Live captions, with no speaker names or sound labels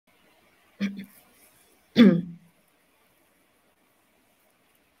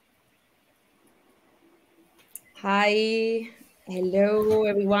Hi, hello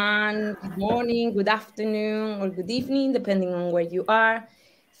everyone. Good morning, good afternoon, or good evening, depending on where you are.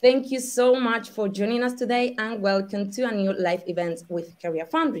 Thank you so much for joining us today and welcome to a new live event with Career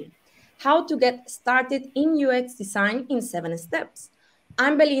Foundry. How to get started in UX design in 7 steps.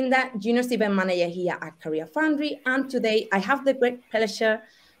 I'm Belinda, Junior Event Manager here at Career Foundry, and today I have the great pleasure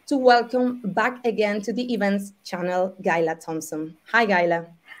to welcome back again to the events channel, Gayla Thompson. Hi, Gayla.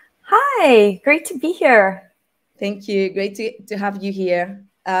 Hi, great to be here. Thank you. Great to have you here.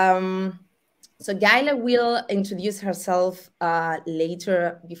 So Gayla will introduce herself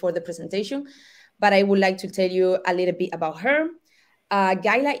later before the presentation, but I would like to tell you a little bit about her.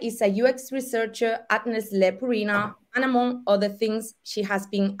 Gayla is a UX researcher at Nestlé Purina, and among other things, she has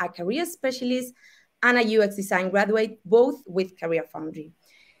been a career specialist and a UX design graduate, both with Career Foundry.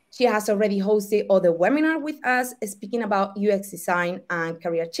 She has already hosted other webinars with us speaking about UX design and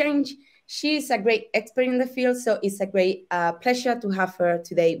career change. She is a great expert in the field, so it's a great pleasure to have her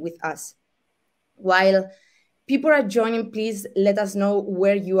today with us. While people are joining, please let us know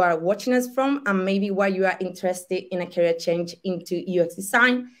where you are watching us from and maybe why you are interested in a career change into UX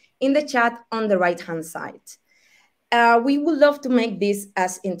design in the chat on the right-hand side. We would love to make this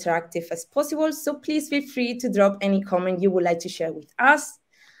as interactive as possible, so please feel free to drop any comment you would like to share with us.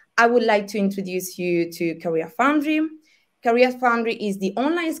 I would like to introduce you to Career Foundry. Career Foundry is the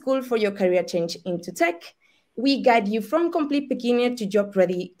online school for your career change into tech. We guide you from complete beginner to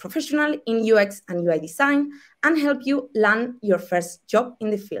job-ready professional in UX and UI design and help you land your first job in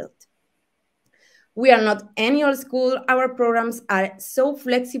the field. We are not any old school. Our programs are so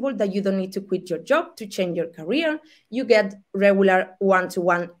flexible that you don't need to quit your job to change your career. You get regular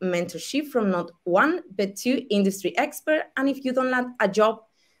one-to-one mentorship from not one, but two industry experts. And if you don't land a job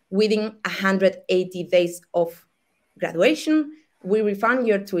within 180 days of graduation, we refund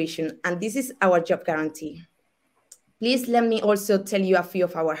your tuition. And this is our job guarantee. Please let me also tell you a few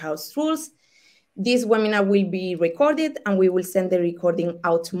of our house rules. This webinar will be recorded and we will send the recording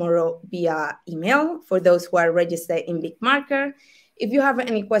out tomorrow via email for those who are registered in Big Marker. If you have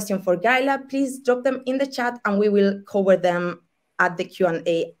any question for Gayla, please drop them in the chat and we will cover them at the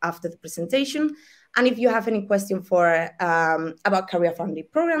Q&A after the presentation. And if you have any question for about Career Foundry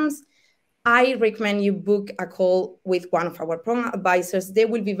programs, I recommend you book a call with one of our program advisors. They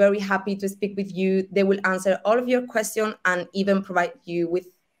will be very happy to speak with you. They will answer all of your questions and even provide you with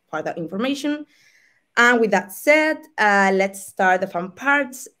further information. And with that said, let's start the fun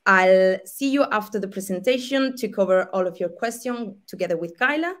parts. I'll see you after the presentation to cover all of your questions together with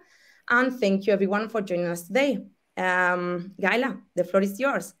Gayla. And thank you everyone for joining us today. Gayla, the floor is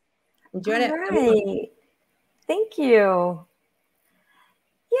yours. Enjoy it. Right. Thank you.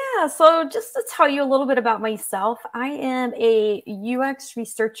 Yeah, so just to tell you a little bit about myself, I am a UX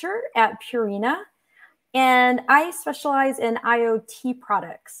researcher at Purina, and I specialize in IoT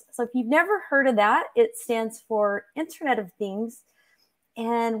products. So if you've never heard of that, it stands for Internet of Things.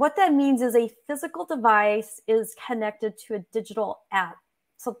 And what that means is a physical device is connected to a digital app.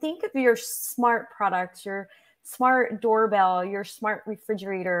 So think of your smart products, your smart doorbell, your smart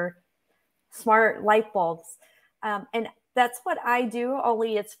refrigerator, smart light bulbs. And that's what I do,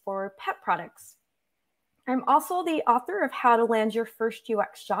 only it's for pet products. I'm also the author of How to Land Your First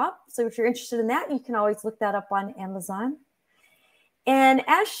UX Job. So if you're interested in that, you can always look that up on Amazon. And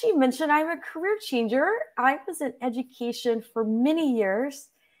as she mentioned, I'm a career changer. I was in education for many years,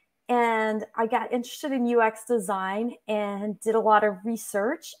 and I got interested in UX design and did a lot of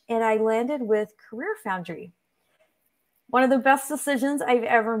research, and I landed with Career Foundry. One of the best decisions I've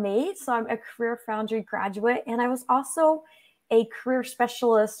ever made. So I'm a Career Foundry graduate, and I was also a career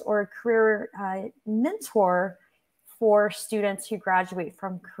specialist or a career mentor for students who graduate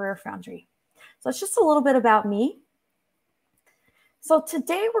from Career Foundry. So it's just a little bit about me. So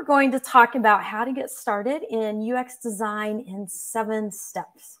today we're going to talk about how to get started in UX design in 7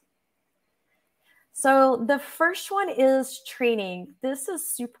 steps. So the first one is training. This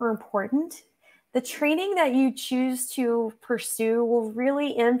is super important. The training that you choose to pursue will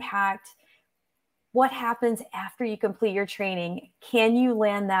really impact what happens after you complete your training. Can you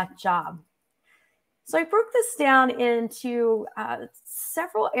land that job? So I broke this down into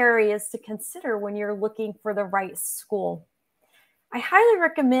several areas to consider when you're looking for the right school. I highly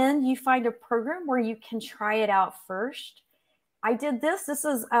recommend you find a program where you can try it out first. I did this. This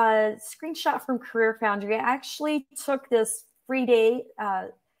is a screenshot from Career Foundry. I actually took this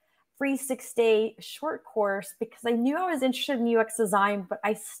free 6-day short course because I knew I was interested in UX design, but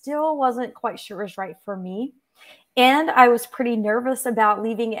I still wasn't quite sure it was right for me. And I was pretty nervous about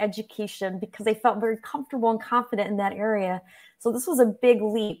leaving education because I felt very comfortable and confident in that area. So this was a big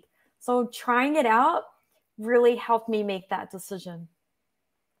leap. So trying it out really helped me make that decision.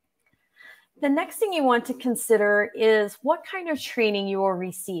 The next thing you want to consider is what kind of training you will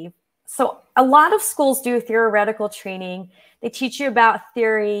receive. So a lot of schools do theoretical training. They teach you about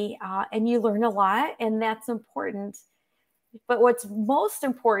theory and you learn a lot, and that's important. But what's most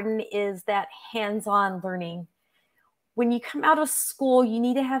important is that hands-on learning. When you come out of school, you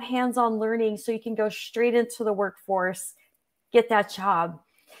need to have hands-on learning so you can go straight into the workforce, get that job.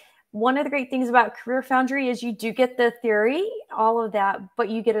 One of the great things about Career Foundry is you do get the theory, all of that, but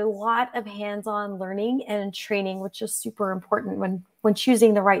you get a lot of hands-on learning and training, which is super important when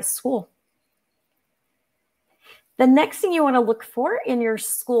choosing the right school. The next thing you want to look for in your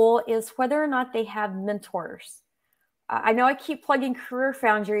school is whether or not they have mentors. I know I keep plugging Career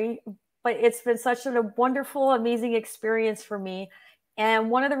Foundry, but it's been such a wonderful, amazing experience for me. And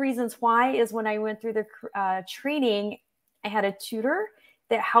one of the reasons why is when I went through the training, I had a tutor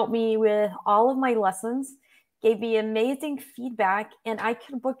that helped me with all of my lessons, gave me amazing feedback, and I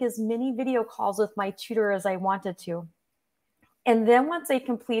could book as many video calls with my tutor as I wanted to. And then once I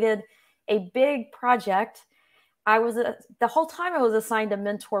completed a big project, the whole time I was assigned a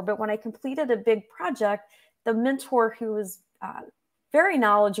mentor, but when I completed a big project, the mentor, who was very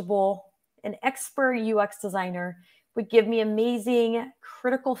knowledgeable, an expert UX designer, would give me amazing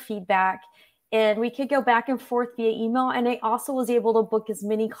critical feedback, and we could go back and forth via email. And I also was able to book as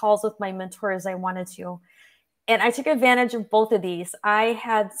many calls with my mentor as I wanted to. And I took advantage of both of these. I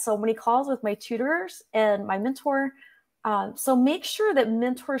had so many calls with my tutors and my mentor. So make sure that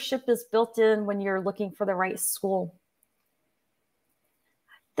mentorship is built in when you're looking for the right school.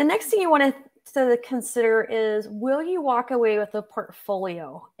 The next thing you want to consider is, will you walk away with a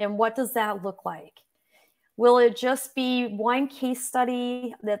portfolio? And what does that look like? Will it just be one case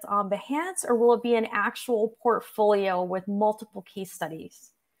study that's on Behance, or will it be an actual portfolio with multiple case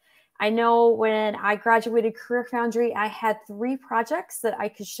studies? I know when I graduated Career Foundry, I had 3 projects that I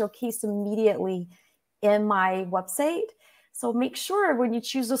could showcase immediately in my website. So make sure when you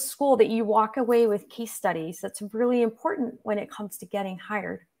choose a school that you walk away with case studies. That's really important when it comes to getting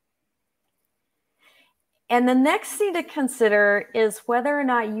hired. And the next thing to consider is whether or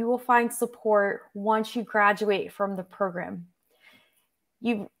not you will find support once you graduate from the program.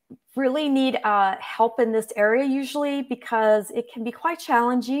 You really need help in this area usually because it can be quite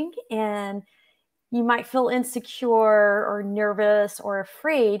challenging, and you might feel insecure or nervous or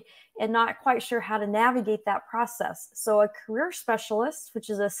afraid and not quite sure how to navigate that process. So a career specialist, which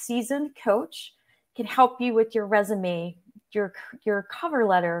is a seasoned coach, can help you with your resume, your cover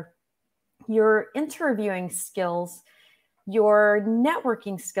letter, your interviewing skills, your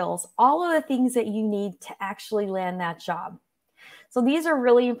networking skills, all of the things that you need to actually land that job. So these are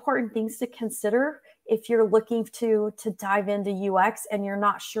really important things to consider if you're looking to dive into UX and you're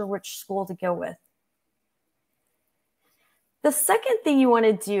not sure which school to go with. The second thing you want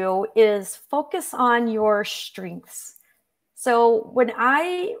to do is focus on your strengths. So when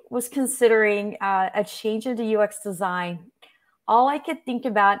I was considering a change into UX design, all I could think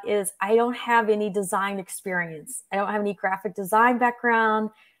about is I don't have any design experience. I don't have any graphic design background.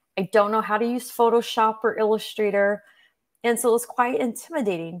 I don't know how to use Photoshop or Illustrator. And so it was quite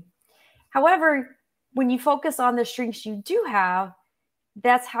intimidating. However, when you focus on the strengths you do have,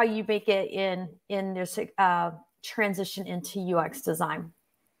 that's how you make it in this transition into UX design.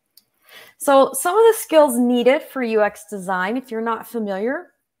 So some of the skills needed for UX design, if you're not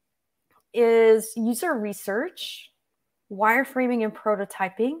familiar, is user research, wireframing and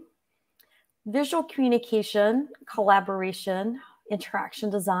prototyping, visual communication, collaboration, interaction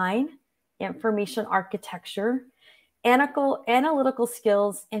design, information architecture, analytical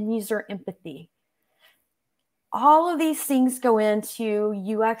skills, and user empathy. All of these things go into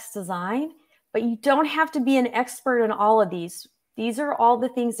UX design, but you don't have to be an expert in all of these. These are all the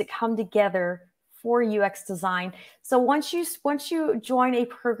things that come together for UX design. So once you join a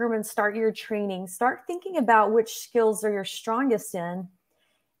program and start your training, start thinking about which skills are your strongest in,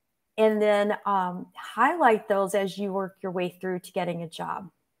 and then highlight those as you work your way through to getting a job.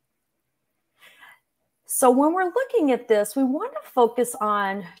 So when we're looking at this, we want to focus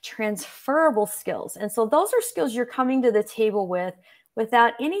on transferable skills. And so those are skills you're coming to the table with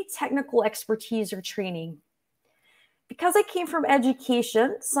without any technical expertise or training. Because I came from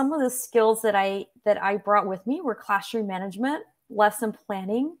education, some of the skills that I brought with me were classroom management, lesson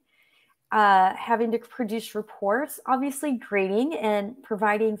planning, having to produce reports, obviously grading and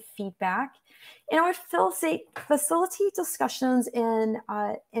providing feedback. And I would facilitate discussions and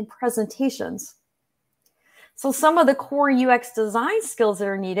presentations. So some of the core UX design skills that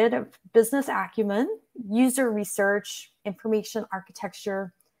are needed are business acumen, user research, information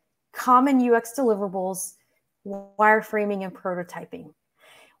architecture, common UX deliverables, wireframing, and prototyping.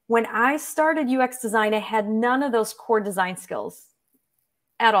 When I started UX design, I had none of those core design skills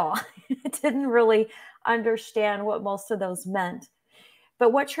at all. I didn't really understand what most of those meant.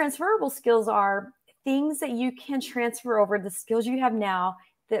 But what transferable skills are things that you can transfer over, the skills you have now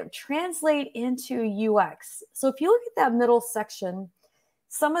that translate into UX. So if you look at that middle section,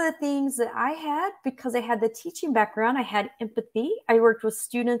 some of the things that I had, because I had the teaching background, I had empathy. I worked with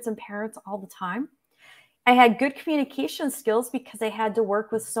students and parents all the time. I had good communication skills because I had to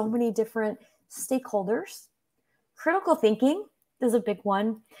work with so many different stakeholders. Critical thinking is a big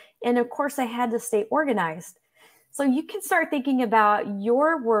one. And of course, I had to stay organized. So you can start thinking about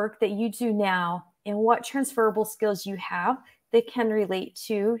your work that you do now and what transferable skills you have that can relate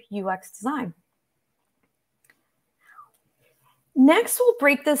to UX design. Next, we'll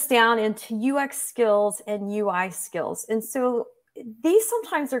break this down into UX skills and UI skills. And so these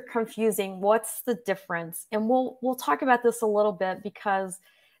sometimes are confusing. What's the difference? And we'll talk about this a little bit because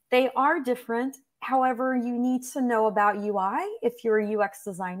they are different. However, you need to know about UI if you're a UX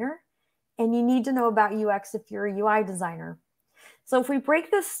designer, and you need to know about UX if you're a UI designer. So if we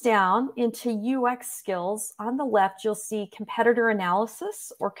break this down into UX skills, on the left, you'll see competitor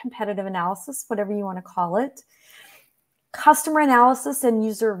analysis or competitive analysis, whatever you want to call it. Customer analysis and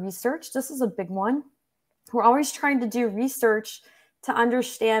user research. This is a big one. We're always trying to do research to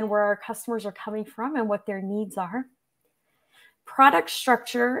understand where our customers are coming from and what their needs are. Product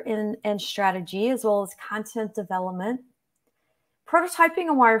structure and strategy, as well as content development. Prototyping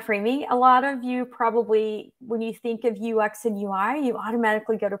and wireframing. A lot of you probably, when you think of UX and UI, you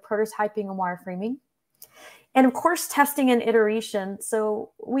automatically go to prototyping and wireframing. And of course, testing and iteration.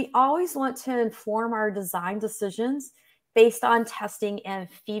 So we always want to inform our design decisions based on testing and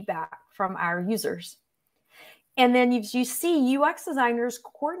feedback from our users. And then you see UX designers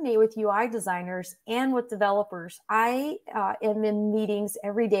coordinate with UI designers and with developers. I am in meetings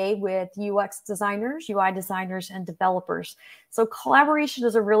every day with UX designers, UI designers, and developers. So collaboration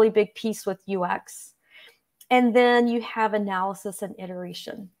is a really big piece with UX. And then you have analysis and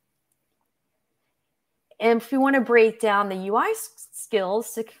iteration. And if you want to break down the UI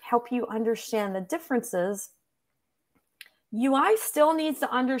skills to help you understand the differences, UI still needs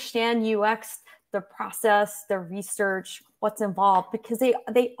to understand UX, the process, the research, what's involved, because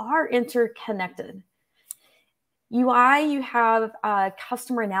they are interconnected. UI, you have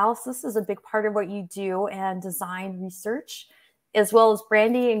customer analysis is a big part of what you do, and design research, as well as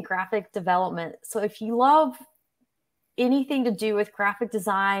branding and graphic development. So if you love anything to do with graphic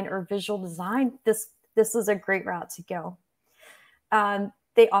design or visual design, this is a great route to go.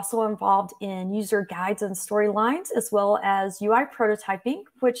 They also involved in user guides and storylines, as well as UI prototyping,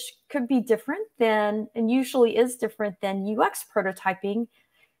 which could be different than, and usually is different than UX prototyping,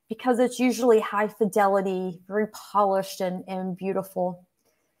 because it's usually high fidelity, very polished and beautiful.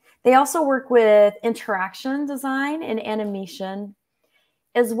 They also work with interaction design and animation,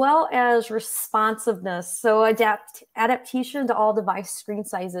 as well as responsiveness. So adaptation to all device screen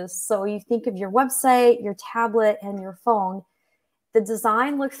sizes. So you think of your website, your tablet, and your phone. The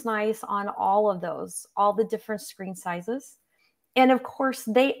design looks nice on all of those, all the different screen sizes. And of course,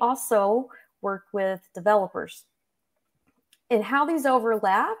 they also work with developers. And how these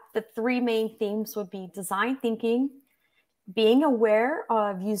overlap, the three main themes would be design thinking, being aware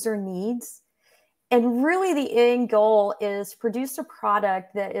of user needs, and really the end goal is produce a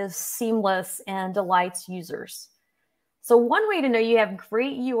product that is seamless and delights users. So one way to know you have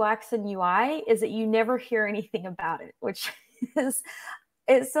great UX and UI is that you never hear anything about it, which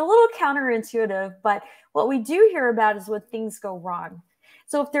it's a little counterintuitive, but what we do hear about is when things go wrong.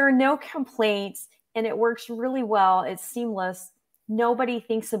 So if there are no complaints and it works really well, it's seamless, nobody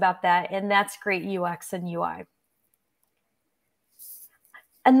thinks about that, and that's great UX and UI.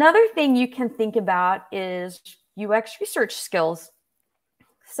 Another thing you can think about is UX research skills.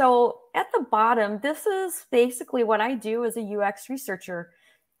 So at the bottom, this is basically what I do as a UX researcher.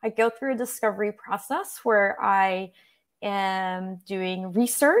 I go through a discovery process where I am doing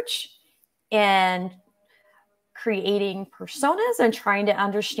research and creating personas and trying to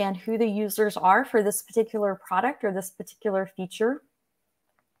understand who the users are for this particular product or this particular feature.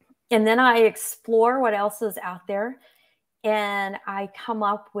 And then I explore what else is out there, and I come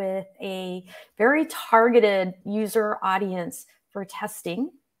up with a very targeted user audience for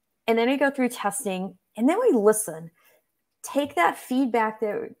testing. And then I go through testing, and then we listen. Take that feedback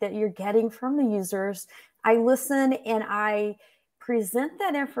that you're getting from the users. I listen and I present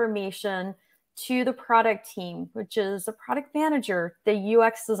that information to the product team, which is the product manager, the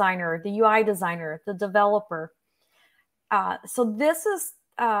UX designer, the UI designer, the developer. So this is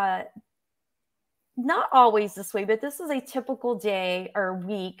not always this way, but this is a typical day or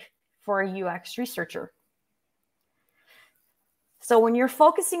week for a UX researcher. So when you're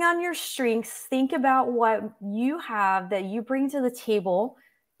focusing on your strengths, think about what you have that you bring to the table.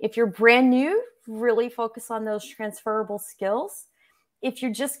 If you're brand new, really focus on those transferable skills. If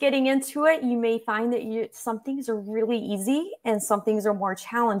you're just getting into it, you may find that some things are really easy and some things are more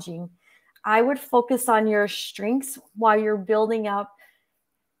challenging. I would focus on your strengths while you're building up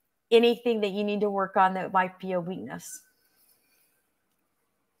anything that you need to work on that might be a weakness.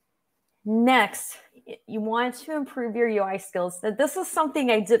 Next, you want to improve your UI skills. Now, this is something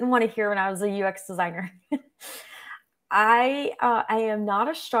I didn't want to hear when I was a UX designer. I am not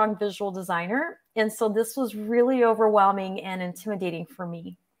a strong visual designer, and so this was really overwhelming and intimidating for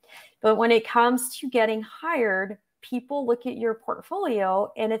me. But when it comes to getting hired, people look at your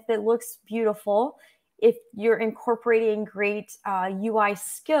portfolio, and if it looks beautiful, if you're incorporating great UI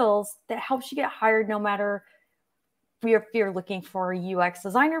skills, that helps you get hired no matter if you're looking for a UX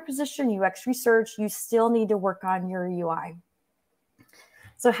designer position, UX research, you still need to work on your UI.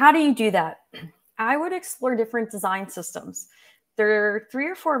 So how do you do that? I would explore different design systems. There are 3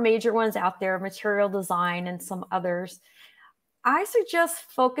 or 4 major ones out there, material design and some others. I suggest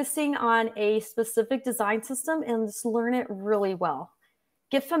focusing on a specific design system and just learn it really well.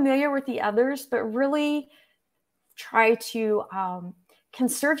 Get familiar with the others, but really try to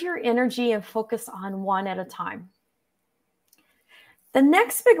conserve your energy and focus on one at a time. The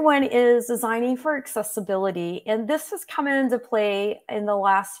next big one is designing for accessibility. And this has come into play in the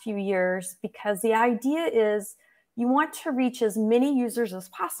last few years because the idea is you want to reach as many users as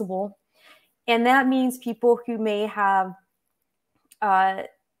possible. And that means people who may have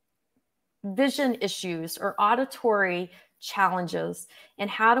vision issues or auditory challenges. And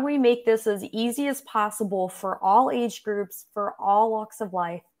how do we make this as easy as possible for all age groups, for all walks of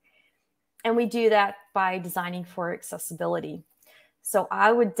life? And we do that by designing for accessibility. So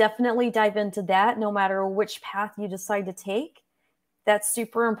I would definitely dive into that no matter which path you decide to take. That's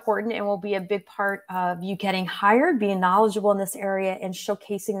super important and will be a big part of you getting hired, being knowledgeable in this area, and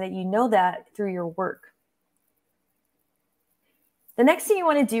showcasing that you know that through your work. The next thing you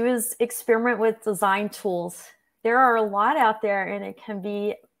want to do is experiment with design tools. There are a lot out there and it can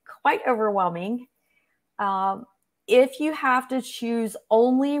be quite overwhelming. If you have to choose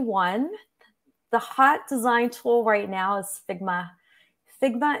only one, the hot design tool right now is Figma.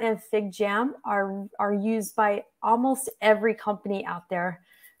 Figma and FigJam are used by almost every company out there.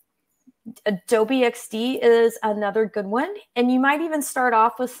 Adobe XD is another good one. And you might even start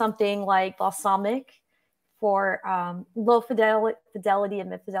off with something like Balsamic for low fidelity and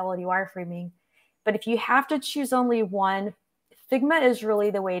mid-fidelity wireframing. But if you have to choose only one, Figma is really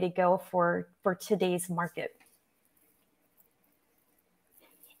the way to go for today's market.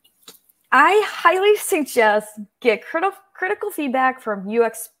 I highly suggest get critical feedback from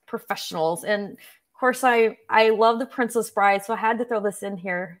UX professionals. And of course, I love The Princess Bride, so I had to throw this in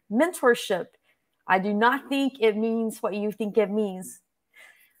here. Mentorship. I do not think it means what you think it means.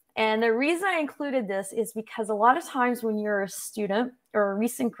 And the reason I included this is because a lot of times when you're a student or a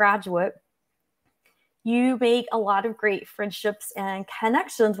recent graduate, you make a lot of great friendships and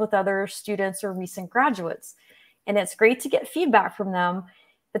connections with other students or recent graduates. And it's great to get feedback from them,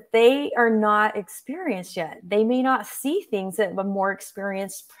 but they are not experienced yet. They may not see things that a more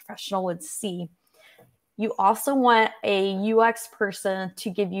experienced professional would see. You also want a UX person to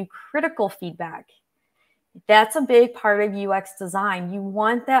give you critical feedback. That's a big part of UX design. You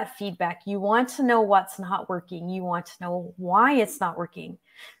want that feedback. You want to know what's not working. You want to know why it's not working.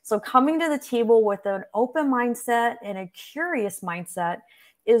 So coming to the table with an open mindset and a curious mindset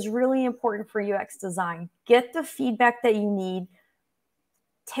is really important for UX design. Get the feedback that you need.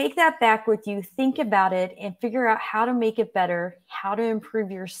 Take that back with you, think about it, and figure out how to make it better, how to improve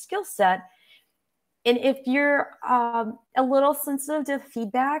your skill set. And if you're a little sensitive to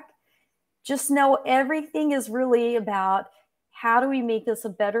feedback, just know everything is really about how do we make this a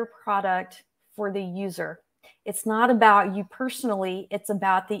better product for the user. It's not about you personally, it's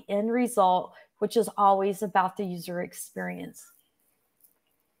about the end result, which is always about the user experience.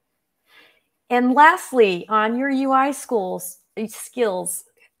 And lastly, on your UI skills,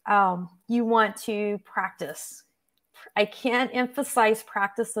 you want to practice. I can't emphasize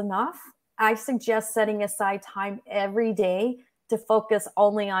practice enough. I suggest setting aside time every day to focus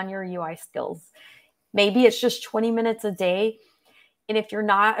only on your UI skills. Maybe it's just 20 minutes a day. And if you're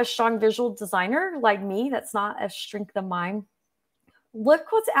not a strong visual designer like me, that's not a strength of mine,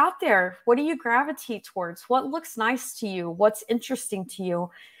 Look what's out there. What do you gravitate towards? What looks nice to you? What's interesting to you?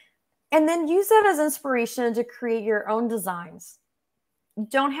 And then use that as inspiration to create your own designs. You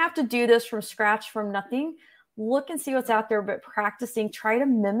don't have to do this from scratch, from nothing. Look and see what's out there, but practicing, try to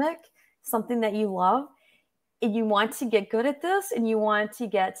mimic something that you love. And you want to get good at this, and you want to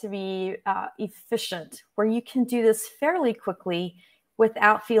get to be efficient, where you can do this fairly quickly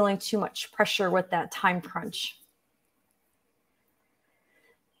without feeling too much pressure with that time crunch.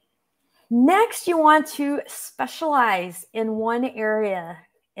 Next, you want to specialize in one area.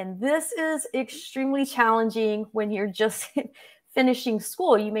 And this is extremely challenging when you're just finishing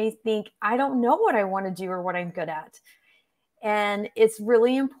school. You may think, I don't know what I want to do or what I'm good at. And it's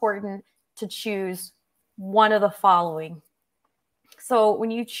really important to choose one of the following. So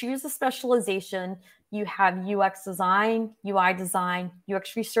when you choose a specialization, you have UX design, UI design,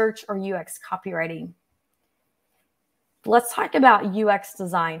 UX research, or UX copywriting. Let's talk about UX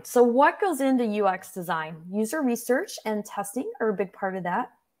design. So what goes into UX design? User research and testing are a big part of that.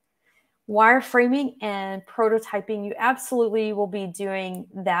 Wireframing and prototyping, you absolutely will be doing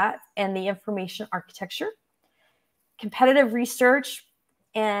that, and the information architecture. Competitive research,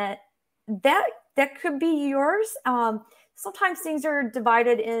 and that could be yours. Sometimes things are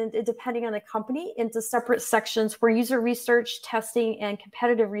divided in, depending on the company, into separate sections where user research, testing, and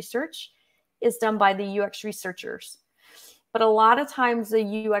competitive research is done by the UX researchers. But a lot of times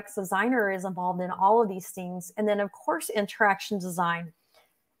the UX designer is involved in all of these things. And then, of course, interaction design.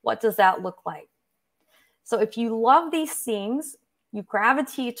 What does that look like? So if you love these things, you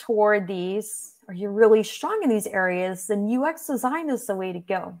gravitate toward these, or you're really strong in these areas, then UX design is the way to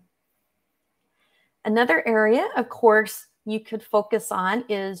go. Another area, of course, you could focus on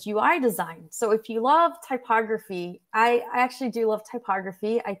is UI design. So if you love typography, I actually do love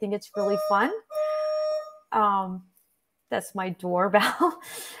typography. I think it's really fun. That's my doorbell.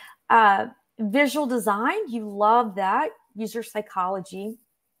 Visual design, you love that. User psychology.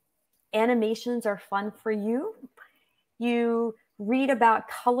 Animations are fun for you. You read about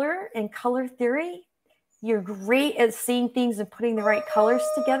color and color theory. You're great at seeing things and putting the right colors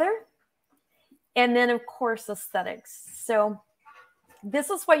together. And then, of course, aesthetics. So this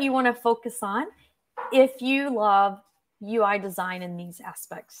is what you want to focus on if you love UI design in these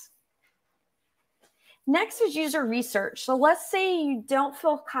aspects. Next is user research. So let's say you don't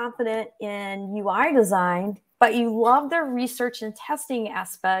feel confident in UI design, but you love the research and testing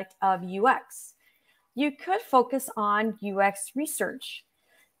aspect of UX. You could focus on UX research.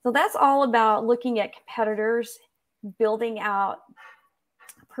 So that's all about looking at competitors, building out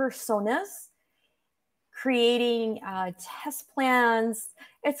personas, creating test plans.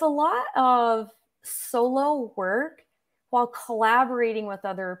 It's a lot of solo work while collaborating with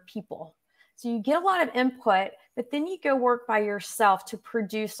other people. So you get a lot of input, but then you go work by yourself to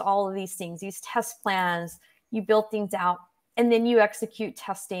produce all of these things, these test plans. You build things out, and then you execute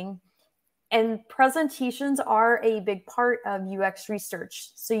testing. And presentations are a big part of UX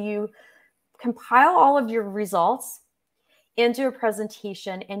research. So you compile all of your results into a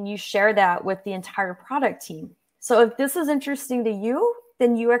presentation, and you share that with the entire product team. So if this is interesting to you,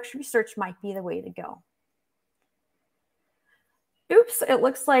 then UX research might be the way to go. Oops, it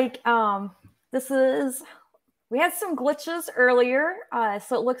looks like we had some glitches earlier.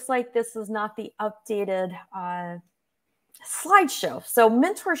 So it looks like this is not the updated slideshow. So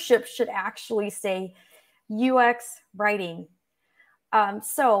mentorship should actually say UX writing.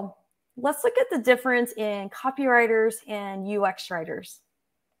 So let's look at the difference in copywriters and UX writers.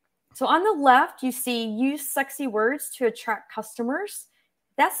 So on the left, you see use sexy words to attract customers.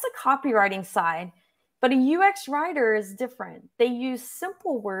 That's the copywriting side. But a UX writer is different. They use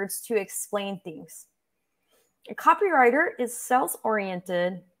simple words to explain things. A copywriter is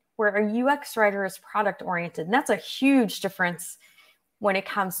sales-oriented, where a UX writer is product-oriented. And that's a huge difference when it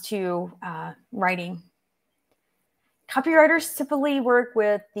comes to writing. Copywriters typically work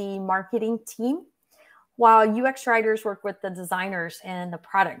with the marketing team, while UX writers work with the designers and the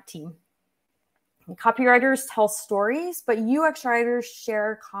product team. And copywriters tell stories, but UX writers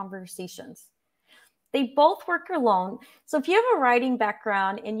share conversations. They both work alone. So if you have a writing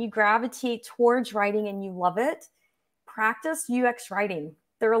background and you gravitate towards writing and you love it, practice UX writing.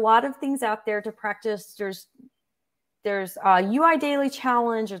 There are a lot of things out there to practice. There's a UI daily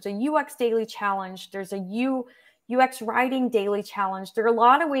challenge. There's a UX daily challenge. There's a UX writing daily challenge. There are a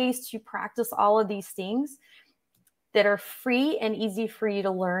lot of ways to practice all of these things that are free and easy for you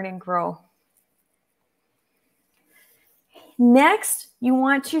to learn and grow. Next, you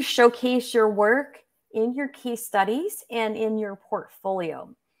want to showcase your work in your case studies and in your portfolio.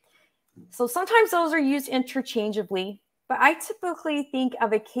 So sometimes those are used interchangeably, But I typically think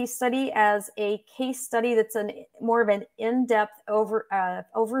of a case study as a case study that's more of an in-depth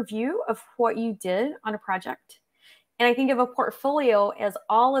overview of what you did on a project. And I think of a portfolio as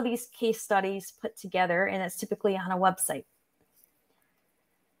all of these case studies put together, and it's typically on a website.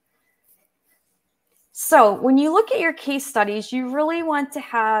 So when you look at your case studies, you really want to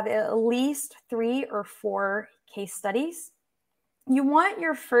have at least 3 or 4 case studies. You want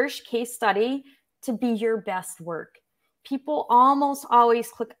your first case study to be your best work. People almost always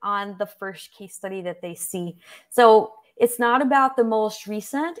click on the first case study that they see. So it's not about the most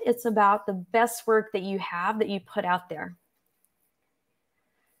recent, it's about the best work that you have that you put out there.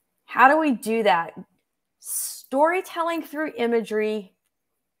 How do we do that? Storytelling through imagery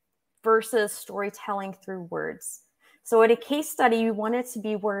versus storytelling through words. So in a case study, you want it to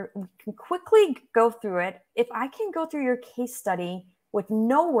be where we can quickly go through it. If I can go through your case study with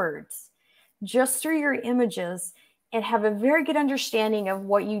no words, just through your images, and have a very good understanding of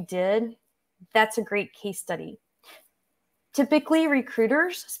what you did, that's a great case study. Typically,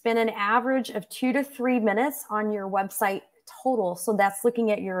 recruiters spend an average of 2 to 3 minutes on your website total. So that's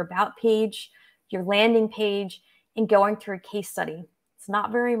looking at your about page, your landing page, and going through a case study. It's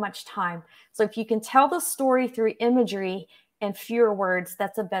not very much time. So if you can tell the story through imagery and fewer words,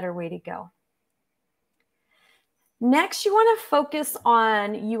 that's a better way to go. Next, you want to focus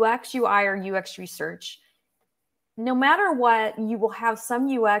on UX, UI, or UX research. No matter what, you will have some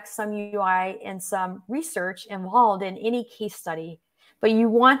UX, some UI, and some research involved in any case study, but you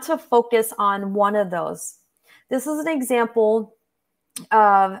want to focus on one of those. This is an example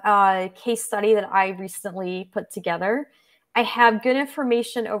of a case study that I recently put together. I have good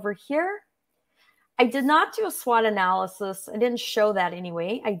information over here. I did not do a SWOT analysis. I didn't show that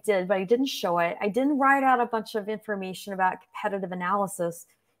anyway. I did, but I didn't show it. I didn't write out a bunch of information about competitive analysis.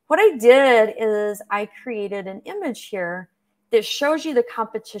 What I did is I created an image here that shows you the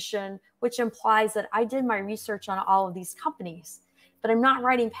competition, which implies that I did my research on all of these companies, but I'm not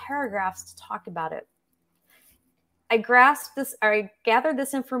writing paragraphs to talk about it. I gathered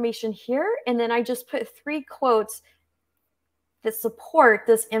this information here, and then I just put 3 quotes that support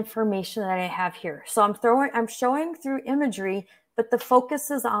this information that I have here. So I'm showing through imagery, but the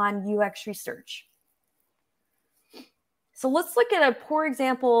focus is on UX research. So let's look at a poor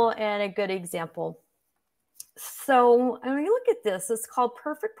example and a good example. So when you look at this, it's called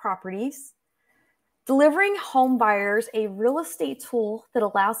Perfect Properties, delivering home buyers a real estate tool that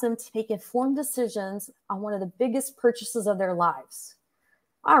allows them to make informed decisions on one of the biggest purchases of their lives.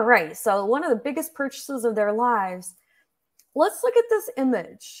 All right, so one of the biggest purchases of their lives. Let's look at this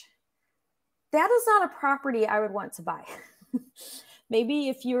image. That is not a property I would want to buy. Maybe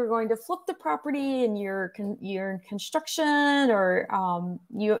if you were going to flip the property and you're in construction, or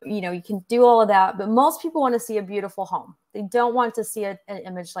you can do all of that, but most people want to see a beautiful home. They don't want to see an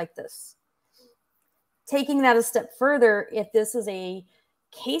image like this. Taking that a step further, if this is a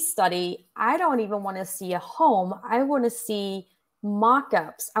case study, I don't even want to see a home. I want to see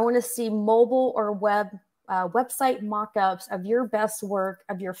mock-ups. I want to see mobile or website mock-ups of your best work,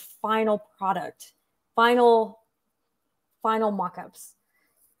 of your final product, final mock-ups,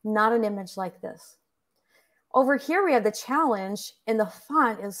 not an image like this. Over here, we have the challenge, and the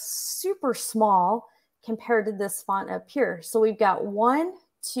font is super small compared to this font up here. So we've got 1,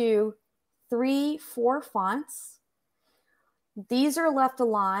 2, 3, 4 fonts. These are left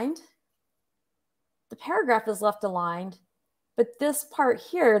aligned. The paragraph is left aligned, but this part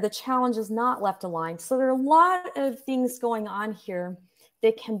here, the challenge is not left aligned. So there are a lot of things going on here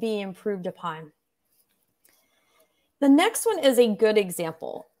that can be improved upon. The next one is a good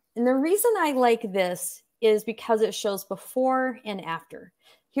example. And the reason I like this is because it shows before and after.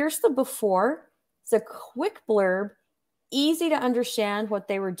 Here's the before. It's a quick blurb, easy to understand what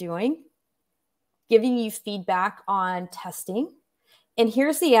they were doing, giving you feedback on testing. And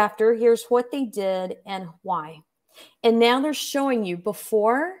here's the after. Here's what they did and why. And now they're showing you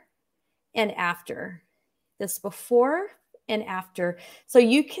before and after. This before and after. So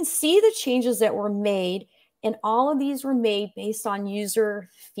you can see the changes that were made, and all of these were made based on user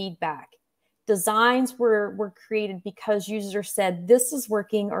feedback. Designs were created because users said this is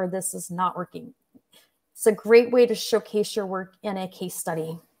working or this is not working. It's a great way to showcase your work in a case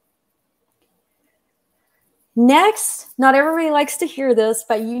study. Next, not everybody likes to hear this,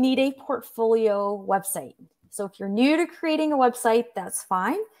 but you need a portfolio website. So if you're new to creating a website, that's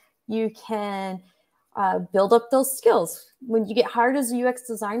fine. You can build up those skills. When you get hired as a UX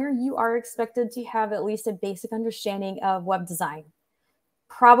designer, you are expected to have at least a basic understanding of web design.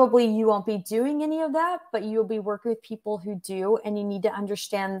 Probably you won't be doing any of that, but you'll be working with people who do, and you need to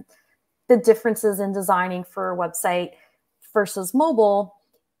understand the differences in designing for a website versus mobile.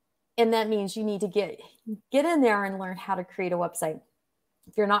 And that means you need to get in there and learn how to create a website.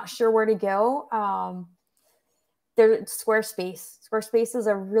 If you're not sure where to go, there's Squarespace. Squarespace is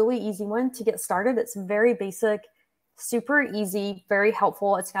a really easy one to get started. It's very basic, super easy, very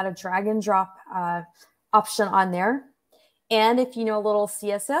helpful. It's got a drag and drop option on there. And if you know a little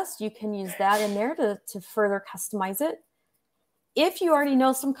CSS, you can use that in there to further customize it. If you already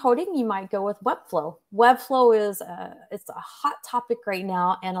know some coding, you might go with Webflow. Webflow is it's a hot topic right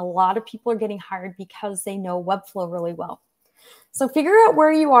now, and a lot of people are getting hired because they know Webflow really well. So figure out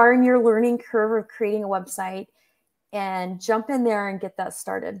where you are in your learning curve of creating a website and jump in there and get that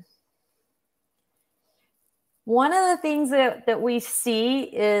started. One of the things that we see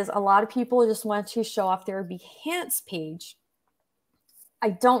is a lot of people just want to show off their Behance page.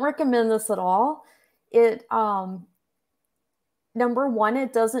 I don't recommend this at all. Number one,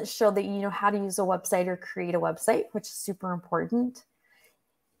 it doesn't show that you know how to use a website or create a website, which is super important.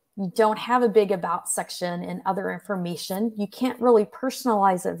 You don't have a big about section and other information. You can't really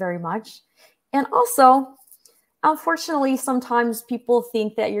personalize it very much. And also, unfortunately, sometimes people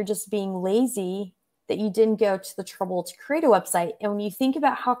think that you're just being lazy, that you didn't go to the trouble to create a website. And when you think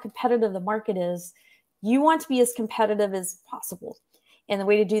about how competitive the market is, you want to be as competitive as possible. And the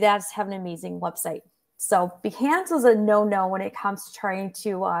way to do that is have an amazing website. So Behance is a no-no when it comes to trying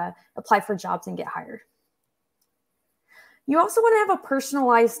to apply for jobs and get hired. You also want to have a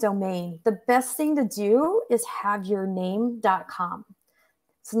personalized domain. The best thing to do is have your name.com.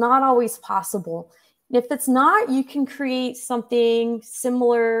 It's not always possible. If it's not, you can create something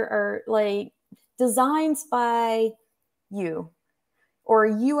similar or like designs by you or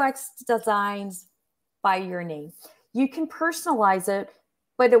UX designs by your name. You can personalize it,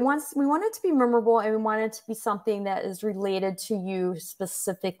 but we want it to be memorable and we want it to be something that is related to you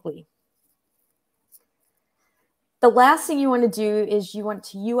specifically. The last thing you want to do is you want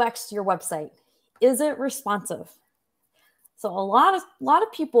to UX your website. Is it responsive? So a lot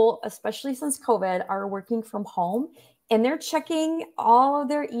of people, especially since COVID, are working from home and they're checking all of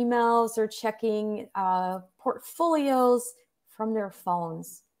their emails, they're checking portfolios from their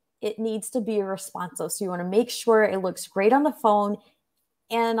phones. It needs to be responsive. So you want to make sure it looks great on the phone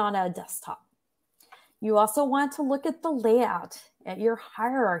and on a desktop. You also want to look at the layout, at your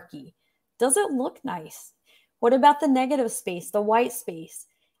hierarchy. Does it look nice? What about the negative space, the white space?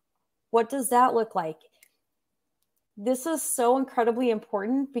 What does that look like? This is so incredibly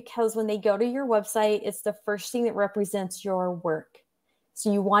important because when they go to your website, it's the first thing that represents your work.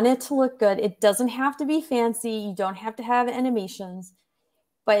 So you want it to look good. It doesn't have to be fancy. You don't have to have animations,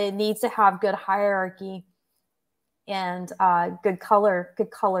 but it needs to have good hierarchy and good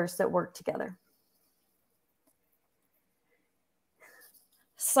colors that work together.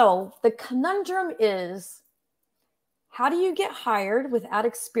 So the conundrum is, how do you get hired without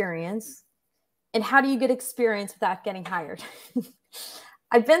experience? And how do you get experience without getting hired?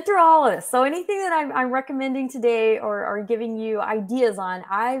 I've been through all of this. So anything that I'm recommending today or giving you ideas on,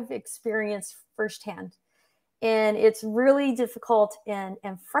 I've experienced firsthand. And it's really difficult and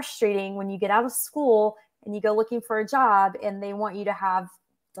frustrating when you get out of school and you go looking for a job and they want you to have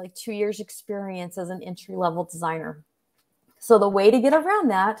like 2 years experience as an entry-level designer. So the way to get around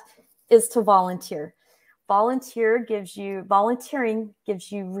that is to volunteer. Volunteering gives you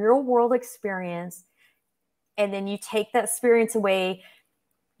real world experience. And then you take that experience away,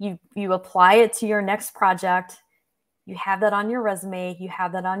 you apply it to your next project. You have that on your resume, you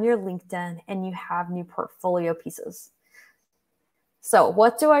have that on your LinkedIn, and you have new portfolio pieces. So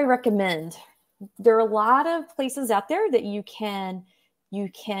what do I recommend? There are a lot of places out there that you can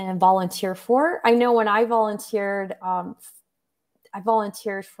volunteer for. I know when I volunteered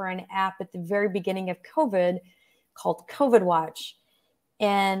for an app at the very beginning of COVID called COVID Watch.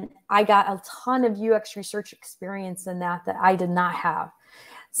 And I got a ton of UX research experience in that I did not have.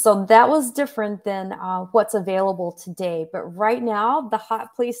 So that was different than what's available today. But right now, the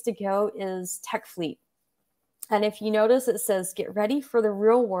hot place to go is TechFleet. And if you notice, it says, get ready for the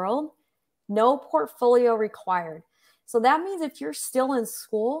real world, no portfolio required. So that means if you're still in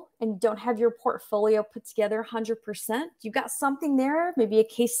school and don't have your portfolio put together 100%, you've got something there, maybe a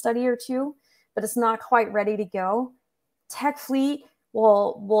case study or two, but it's not quite ready to go. TechFleet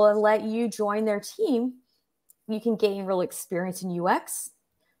will let you join their team. You can gain real experience in UX.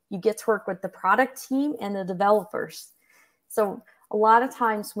 You get to work with the product team and the developers. So a lot of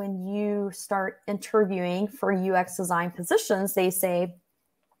times when you start interviewing for UX design positions, they say,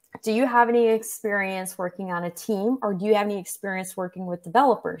 do you have any experience working on a team, or do you have any experience working with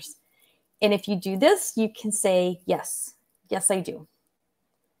developers? And if you do this, you can say, yes, I do.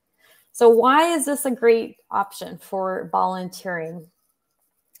 So why is this a great option for volunteering?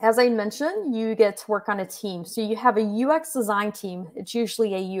 As I mentioned, you get to work on a team. So you have a UX design team. It's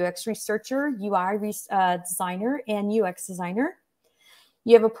usually a UX researcher, UI designer, and UX designer.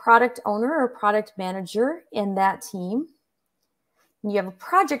 You have a product owner or product manager in that team. You have a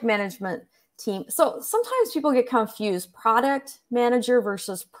project management team. So sometimes people get confused, product manager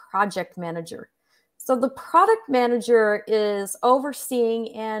versus project manager. So the product manager is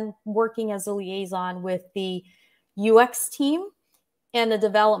overseeing and working as a liaison with the UX team and the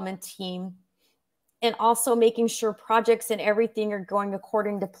development team, and also making sure projects and everything are going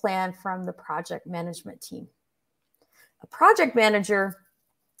according to plan from the project management team. A project manager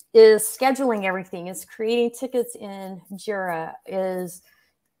is scheduling everything, is creating tickets in Jira, is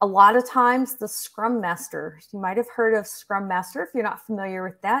a lot of times the Scrum Master. You might have heard of Scrum Master. If you're not familiar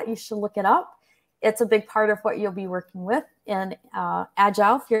with that, you should look it up. It's a big part of what you'll be working with. And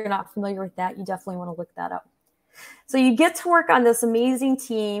Agile, if you're not familiar with that, you definitely want to look that up. So you get to work on this amazing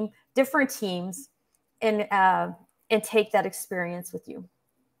team, different teams, and take that experience with you.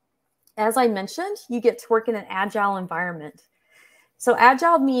 As I mentioned, you get to work in an Agile environment. So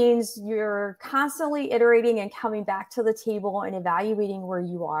Agile means you're constantly iterating and coming back to the table and evaluating where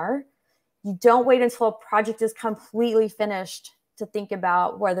you are. You don't wait until a project is completely finished to think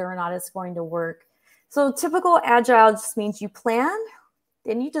about whether or not it's going to work. So typical Agile just means you plan,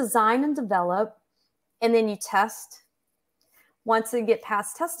 then you design and develop, and then you test. Once you get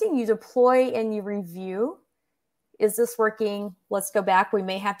past testing, you deploy and you review. Is this working? Let's go back. We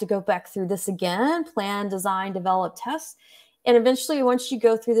may have to go back through this again, plan, design, develop, test. And eventually, once you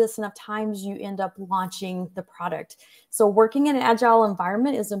go through this enough times, you end up launching the product. So working in an Agile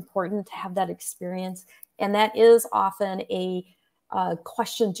environment is important to have that experience. And that is often a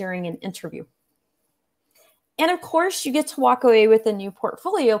question during an interview. And of course, you get to walk away with a new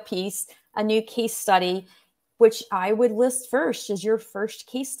portfolio piece, a new case study, which I would list first as your first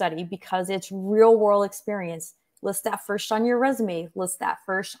case study because it's real world experience. List that first on your resume. List that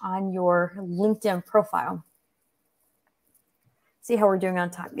first on your LinkedIn profile. See how we're doing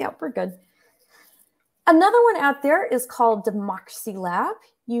on time. Yeah, we're good. Another one out there is called Democracy Lab.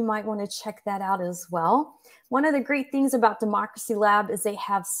 You might want to check that out as well. One of the great things about Democracy Lab is they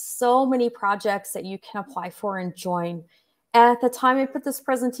have so many projects that you can apply for and join. At the time I put this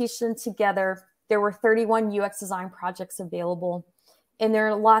presentation together, there were 31 UX design projects available, and there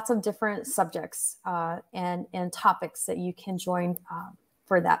are lots of different subjects and topics that you can join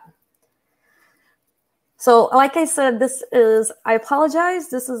for that. So like I said, I apologize,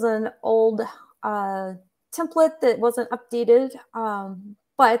 this is an old template that wasn't updated,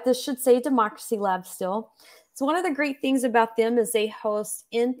 but this should say Democracy Lab still. So one of the great things about them is they host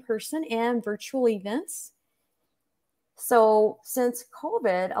in-person and virtual events. So since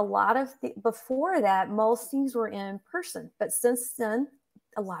COVID, before that, most things were in person, but since then,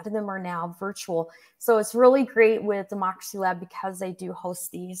 a lot of them are now virtual. So it's really great with Democracy Lab because they do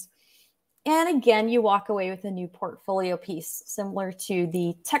host these. And again, you walk away with a new portfolio piece, similar to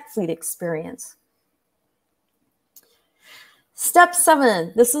the Tech Fleet experience. Step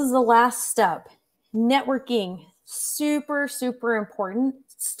 7, this is the last step. Networking, super, super important.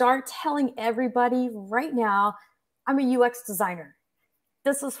 Start telling everybody right now, I'm a UX designer.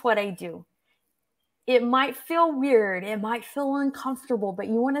 This is what I do. It might feel weird. It might feel uncomfortable, but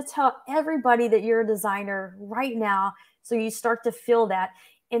you want to tell everybody that you're a designer right now. So you start to feel that.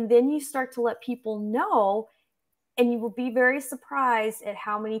 And then you start to let people know, and you will be very surprised at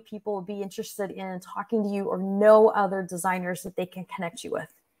how many people will be interested in talking to you or know other designers that they can connect you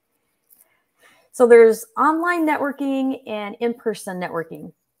with. So there's online networking and in-person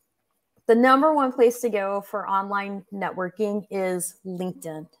networking. The number one place to go for online networking is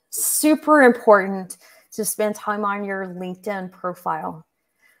LinkedIn. Super important to spend time on your LinkedIn profile.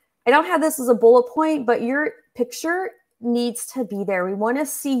 I don't have this as a bullet point, but your picture needs to be there. We want to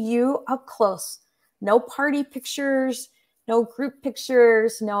see you up close. No party pictures, no group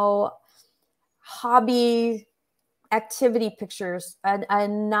pictures, no hobby activity pictures. A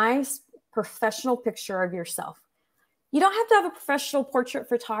nice professional picture of yourself. You don't have to have a professional portrait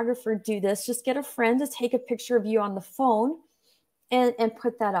photographer do this. Just get a friend to take a picture of you on the phone and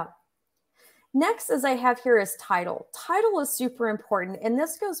put that up. Next, as I have here, is title. Title is super important, and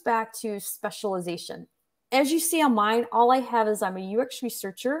this goes back to specialization. As you see on mine, all I have is I'm a UX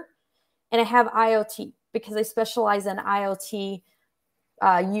researcher, and I have IoT because I specialize in IoT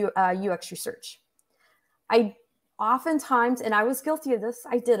UX research. I oftentimes, and I was guilty of this,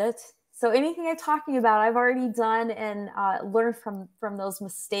 I did it. So anything I'm talking about, I've already done and learned from those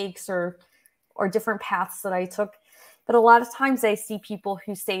mistakes or different paths that I took. But a lot of times I see people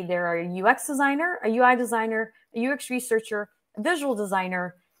who say they're a UX designer, a UI designer, a UX researcher, a visual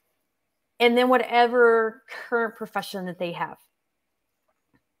designer, and then whatever current profession that they have.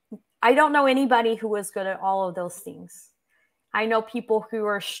 I don't know anybody who is good at all of those things. I know people who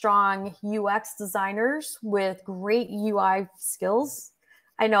are strong UX designers with great UI skills.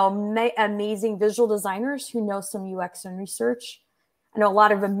 I know amazing visual designers who know some UX and research. I know a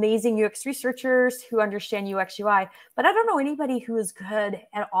lot of amazing UX researchers who understand UX UI, but I don't know anybody who is good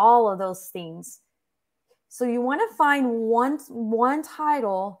at all of those things. So you want to find one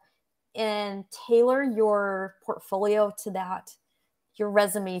title and tailor your portfolio to that, your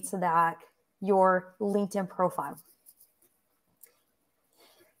resume to that, your LinkedIn profile.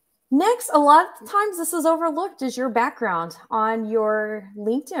 Next, a lot of times this is overlooked, is your background on your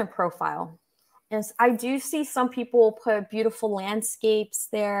LinkedIn profile. And I do see some people put beautiful landscapes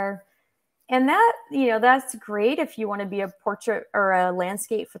there. And that, that's great if you want to be a portrait or a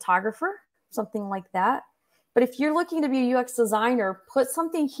landscape photographer, something like that. But if you're looking to be a UX designer, put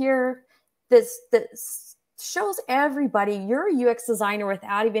something here that shows everybody you're a UX designer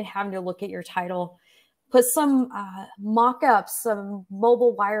without even having to look at your title. Put some mock-ups, some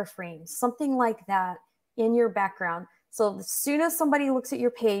mobile wireframes, something like that in your background. So as soon as somebody looks at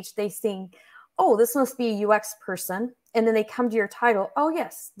your page, they think, oh, this must be a UX person. And then they come to your title. Oh,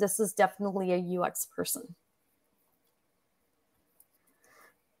 yes, this is definitely a UX person.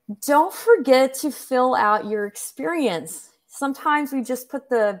 Don't forget to fill out your experience. Sometimes we just put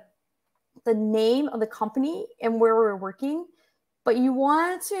the name of the company and where we're working, but you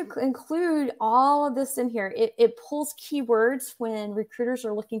want to include all of this in here. It pulls keywords when recruiters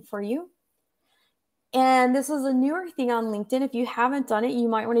are looking for you. And this is a newer thing on LinkedIn. If you haven't done it, you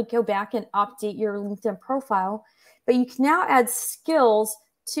might want to go back and update your LinkedIn profile. But you can now add skills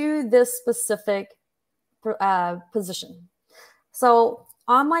to this specific position. So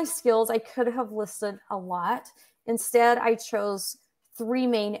on my skills, I could have listed a lot. Instead, I chose 3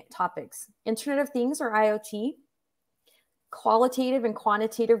 main topics: Internet of Things, or IoT, qualitative and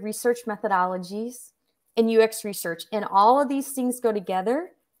quantitative research methodologies, and UX research. And all of these things go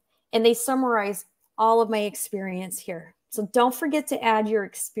together, and they summarize all of my experience here. So don't forget to add your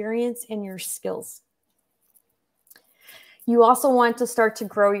experience and your skills. You also want to start to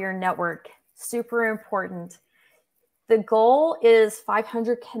grow your network. Super important. The goal is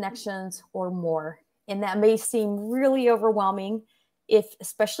 500 connections or more. And that may seem really overwhelming,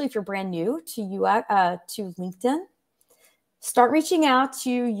 especially if you're brand new to LinkedIn. Start reaching out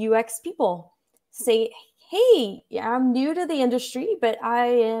to UX people. Say, hey, I'm new to the industry, but I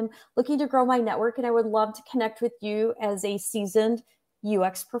am looking to grow my network, and I would love to connect with you as a seasoned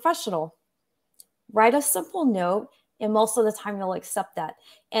UX professional. Write a simple note, and most of the time they'll accept that.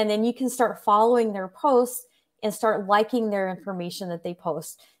 And then you can start following their posts and start liking their information that they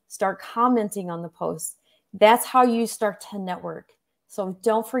post. Start commenting on the posts. That's how you start to network. So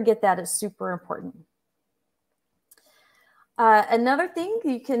don't forget that. It's super important. Another thing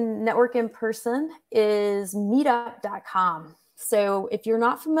you can network in person is meetup.com. So if you're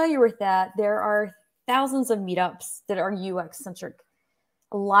not familiar with that, there are thousands of meetups that are UX centric.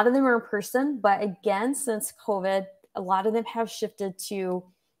 A lot of them are in person, but again, since COVID, a lot of them have shifted to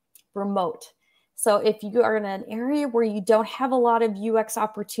remote. So if you are in an area where you don't have a lot of UX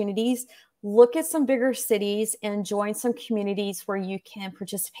opportunities, look at some bigger cities and join some communities where you can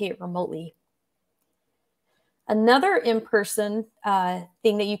participate remotely. Another in-person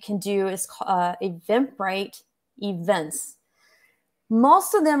thing that you can do is Eventbrite events.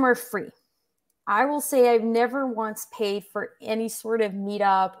 Most of them are free. I will say I've never once paid for any sort of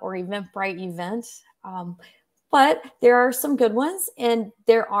meetup or Eventbrite event, but there are some good ones, and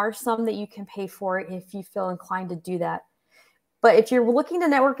there are some that you can pay for if you feel inclined to do that. But if you're looking to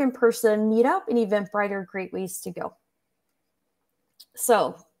network in person, Meetup and Eventbrite are great ways to go.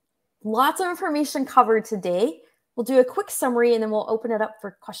 So lots of information covered today. We'll do a quick summary and then we'll open it up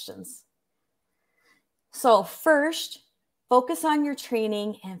for questions. So first, focus on your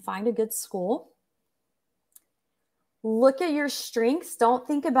training and find a good school. Look at your strengths. Don't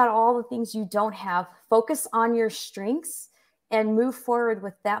think about all the things you don't have. Focus on your strengths and move forward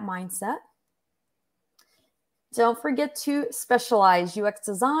with that mindset. Don't forget to specialize: UX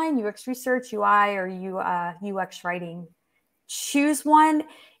design, UX research, UI, or UX writing. Choose one.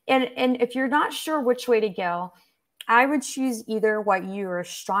 And if you're not sure which way to go, I would choose either what you are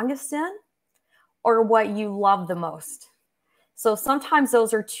strongest in or what you love the most. So sometimes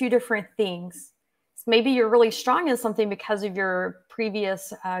those are two different things. So maybe you're really strong in something because of your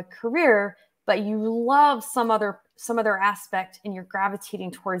previous career, but you love some other aspect and you're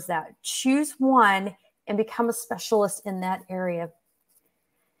gravitating towards that. Choose one and become a specialist in that area.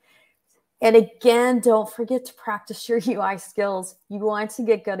 And again, don't forget to practice your UI skills. You want to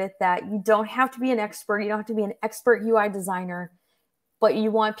get good at that. You don't have to be an expert. You don't have to be an expert UI designer, but you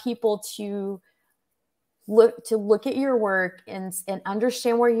want people to look at your work and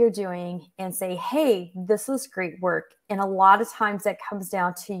understand what you're doing and say, hey, this is great work. And a lot of times that comes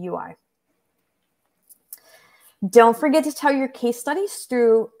down to UI. Don't forget to tell your case studies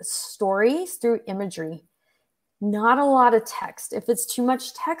through stories, through imagery. Not a lot of text. If it's too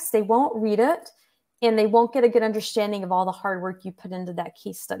much text, they won't read it and they won't get a good understanding of all the hard work you put into that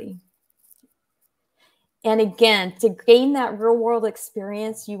case study. And again, to gain that real world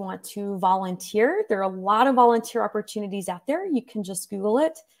experience, you want to volunteer. There are a lot of volunteer opportunities out there. You can just Google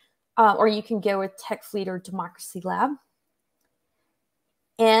it, or you can go with Tech Fleet or Democracy Lab.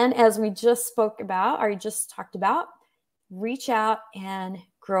 And as we just talked about, reach out and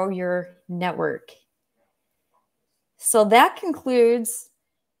grow your network. So that concludes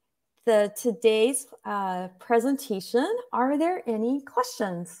today's presentation. Are there any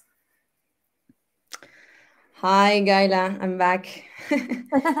questions? Hi, Gayla. I'm back.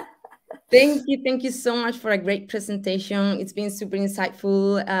 Thank you so much for a great presentation. It's been super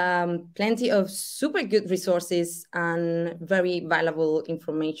insightful, plenty of super good resources and very valuable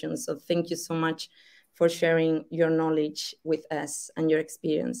information. So thank you so much for sharing your knowledge with us and your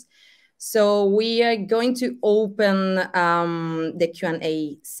experience. So we are going to open the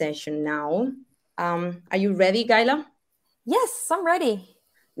Q&A session now. Are you ready, Gayla? Yes, I'm ready.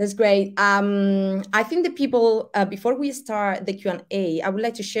 That's great. I think the people, before we start the Q&A, I would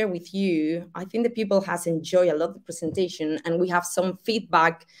like to share with you, I think the people has enjoyed a lot of the presentation, and we have some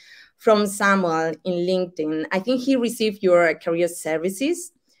feedback from Samuel in LinkedIn. I think he received your career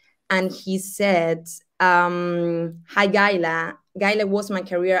services, and he said, hi, Gayla. Gayla was my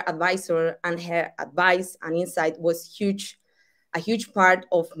career advisor, and her advice and insight was a huge part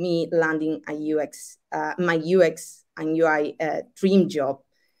of me landing my UX and UI dream job.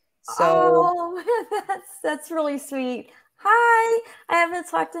 So that's really sweet. Hi, I haven't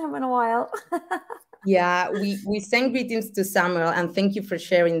talked to him in a while. Yeah, we send greetings to Samuel, and thank you for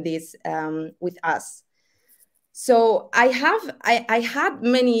sharing this with us. So I had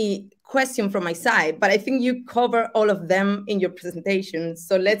many questions from my side, but I think you cover all of them in your presentation.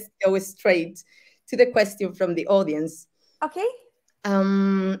 So let's go straight to the question from the audience. Okay.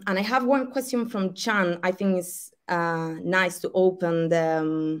 And I have one question from Chan. I think it's nice to open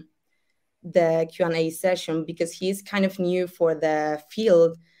the Q&A session because he's kind of new for the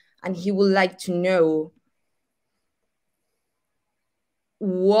field, and he would like to know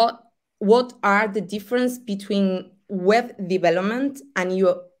what are the difference between web development and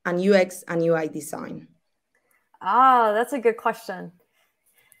UX and UI design? That's a good question.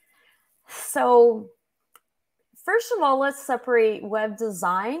 So first of all, let's separate web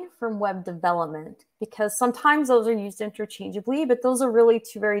design from web development, because sometimes those are used interchangeably, but those are really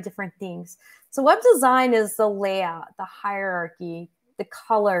two very different things. So web design is the layout, the hierarchy, the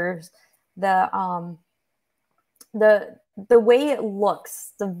colors, the way it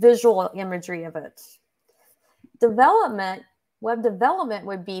looks, the visual imagery of it. Web development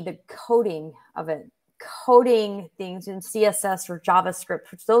would be the coding of it, coding things in CSS or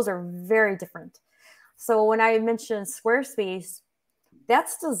JavaScript, which those are very different. So when I mentioned Squarespace,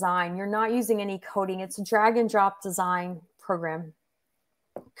 that's design. You're not using any coding. It's a drag and drop design program.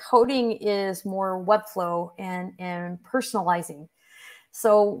 Coding is more Webflow and personalizing.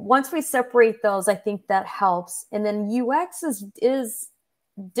 So once we separate those, I think that helps. And then UX is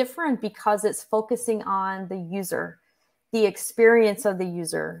different because it's focusing on the user, the experience of the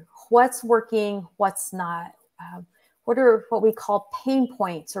user, what's working, what's not. What are what we call pain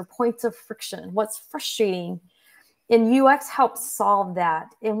points or points of friction? What's frustrating? And UX helps solve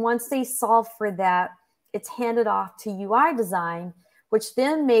that. And once they solve for that, it's handed off to UI design, which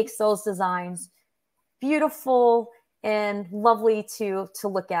then makes those designs beautiful and lovely to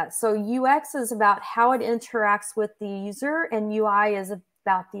look at. So UX is about how it interacts with the user, and UI is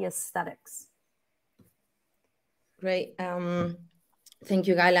about the aesthetics. Great. Thank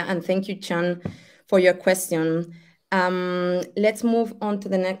you, Gayla, and thank you, Chan, for your question. Let's move on to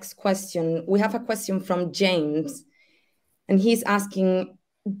the next question. We have a question from James, and he's asking,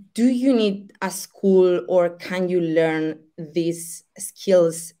 do you need a school or can you learn these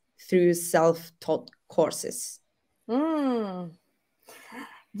skills through self-taught courses?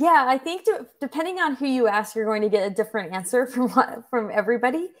 Yeah, I think depending on who you ask, you're going to get a different answer from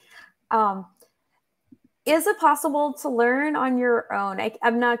everybody. Is it possible to learn on your own?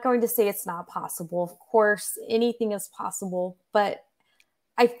 I'm not going to say it's not possible. Of course, anything is possible, but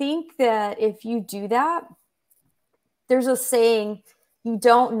I think that if you do that, there's a saying, you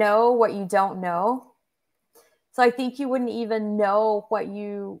don't know what you don't know. So I think you wouldn't even know what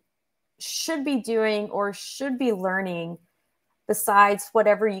you should be doing or should be learning besides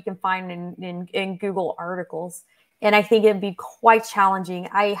whatever you can find in Google articles. And I think it'd be quite challenging.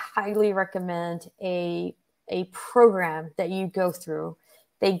 I highly recommend a program that you go through.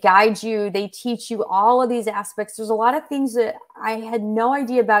 They guide you, they teach you all of these aspects. There's a lot of things that I had no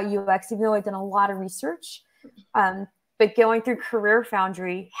idea about UX, even though I've done a lot of research. But going through Career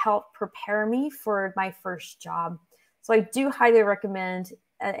Foundry helped prepare me for my first job. So I do highly recommend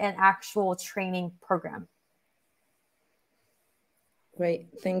an actual training program. Great,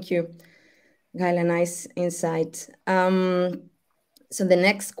 thank you, Gayla. Nice insight. So the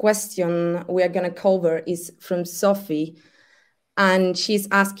next question we are going to cover is from Sophie, and she's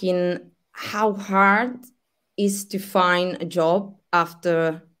asking how hard is to find a job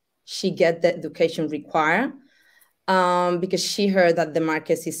after she get the education required, because she heard that the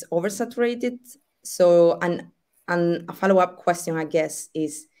market is oversaturated. So, and a follow-up question, I guess,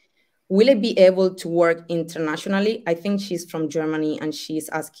 is, will I be able to work internationally? I think she's from Germany, and she's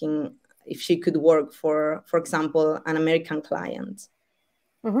asking if she could work for example, an American client.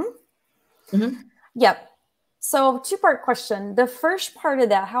 Yep. So two-part question. The first part of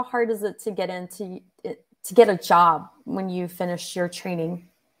that, how hard is it to get a job when you finish your training?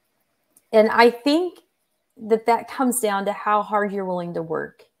 And I think that comes down to how hard you're willing to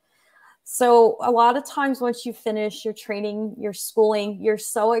work. So a lot of times once you finish your training, your schooling, you're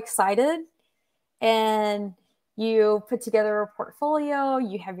so excited and you put together a portfolio,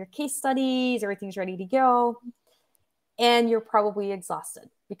 you have your case studies, everything's ready to go, and you're probably exhausted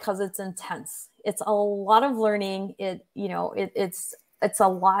because it's intense. It's a lot of learning. It's a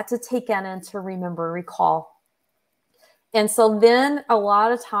lot to take in and to remember, recall. And so then a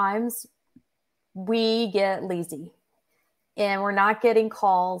lot of times we get lazy and we're not getting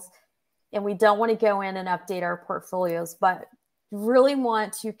calls and we don't want to go in and update our portfolios, but really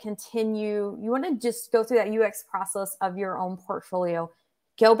want to continue. You want to just go through that UX process of your own portfolio.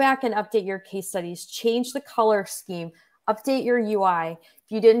 Go back and update your case studies, change the color scheme, update your UI. If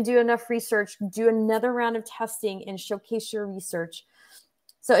you didn't do enough research, do another round of testing and showcase your research.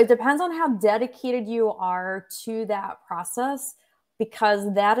 So it depends on how dedicated you are to that process,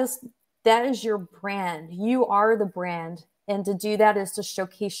 because that is your brand. You are the brand. And to do that is to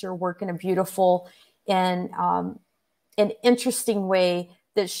showcase your work in a beautiful and an interesting way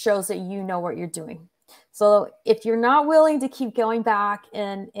that shows that you know what you're doing. So if you're not willing to keep going back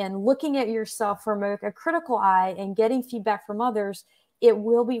and looking at yourself from a critical eye and getting feedback from others, it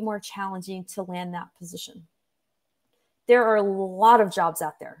will be more challenging to land that position. There are a lot of jobs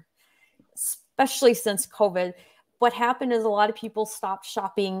out there, especially since COVID. What happened is a lot of people stopped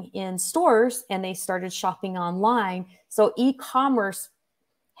shopping in stores and they started shopping online. So e-commerce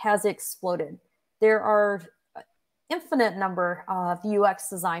has exploded. There are an infinite number of UX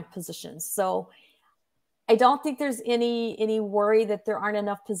design positions. So I don't think there's any worry that there aren't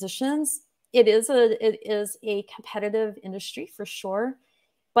enough positions. It is a competitive industry for sure.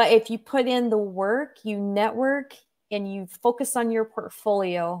 But if you put in the work, you network, and you focus on your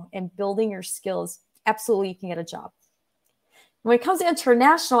portfolio and building your skills, absolutely you can get a job. When it comes to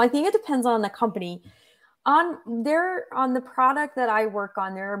international, I think it depends on the company. On the product that I work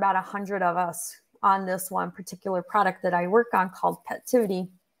on, there are about 100 of us on this one particular product that I work on called Petivity.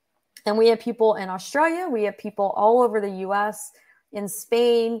 And we have people in Australia, we have people all over the US, in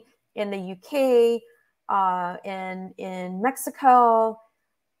Spain, in the UK, in Mexico,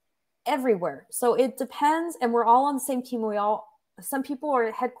 everywhere. So it depends, and we're all on the same team. Some people are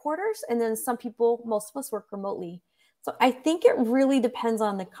at headquarters, and then most of us work remotely. So I think it really depends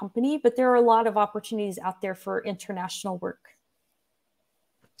on the company, but there are a lot of opportunities out there for international work.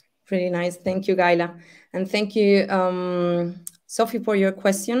 Pretty nice. Thank you, Gayla. And thank you, Sophie, for your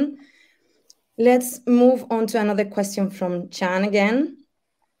question. Let's move on to another question from Chan again.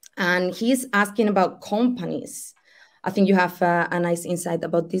 And he's asking about companies. I think you have a nice insight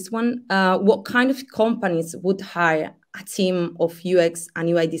about this one. What kind of companies would hire a team of UX and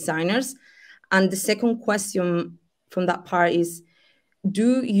UI designers? And the second question from that part is,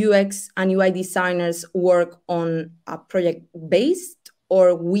 do UX and UI designers work on a project based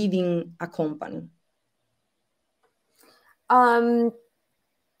or within a company?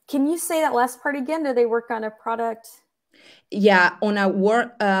 Can you say that last part again? Do they work on a product? Yeah, on a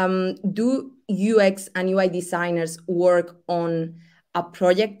work. Do UX and UI designers work on a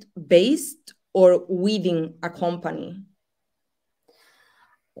project based or within a company?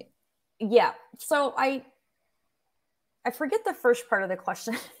 Yeah. So I forget the first part of the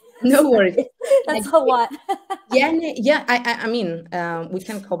question. No worries. That's a lot. Yeah. I mean, we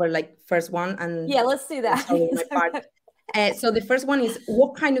can cover like first one and yeah, let's do that. start with my part. So the first one is,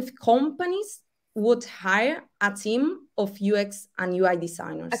 what kind of companies would hire a team of UX and UI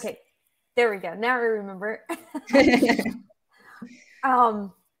designers? Okay, there we go. Now I remember.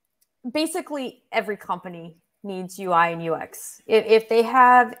 Basically, every company needs UI and UX. If they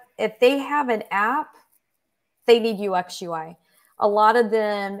have an app, they need UX UI. A lot of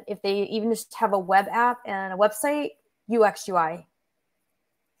them, if they even just have a web app and a website, UX UI.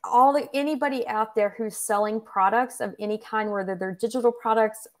 Anybody out there who's selling products of any kind, whether they're digital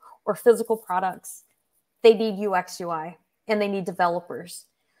products or physical products, they need UX UI and they need developers.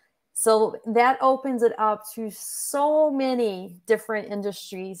 So that opens it up to so many different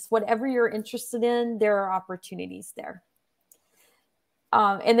industries. Whatever you're interested in, there are opportunities there.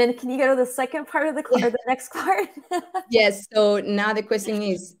 And then can you go to the second part of the next part? Yes. So now the question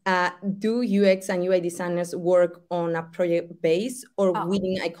is, do UX and UI designers work on a project base or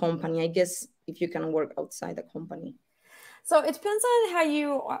within a company? I guess if you can work outside a company. So it depends on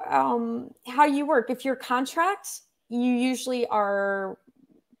how you work. If you're contract, you usually are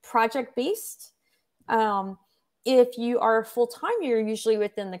project-based. If you are full-time, you're usually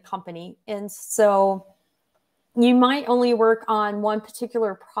within the company. And so you might only work on one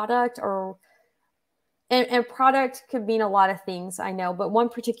particular product, and product could mean a lot of things, I know, but one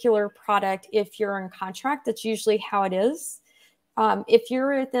particular product, if you're in contract, that's usually how it is. If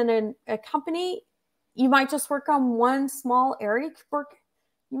you're within a company, you might just work on one small area.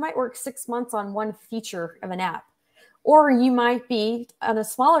 You might work 6 months on one feature of an app. Or you might be on a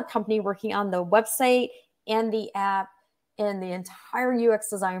smaller company working on the website and the app and the entire UX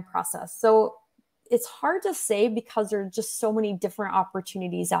design process. So it's hard to say because there are just so many different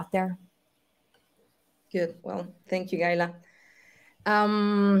opportunities out there. Good. Well, thank you, Gayla.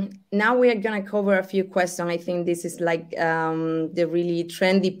 Now we are going to cover a few questions. I think this is like the really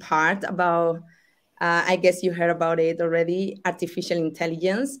trendy part about, I guess you heard about it already, artificial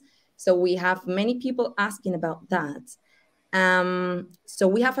intelligence. So we have many people asking about that. So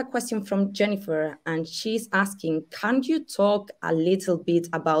we have a question from Jennifer, and she's asking, can you talk a little bit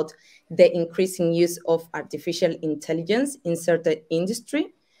about the increasing use of artificial intelligence in certain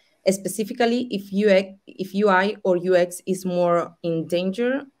industry, specifically if UI or UX is more in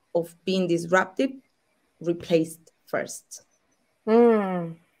danger of being disrupted, replaced first?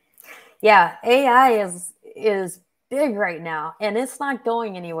 Yeah, AI is big right now, and it's not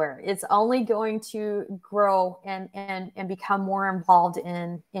going anywhere. It's only going to grow and become more involved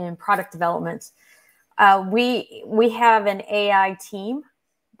in product development. We have an AI team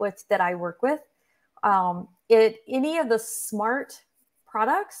that I work with. Any of the smart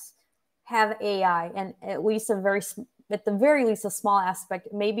products have AI, and at the very least a small aspect.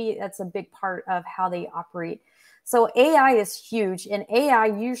 Maybe that's a big part of how they operate. So AI is huge, and AI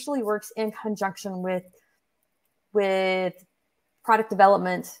usually works in conjunction with product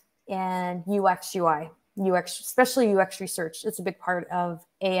development and UX, especially UX research. It's a big part of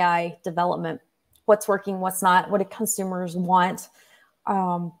AI development. What's working, what's not, what do consumers want?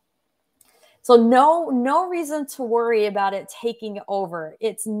 So no reason to worry about it taking over.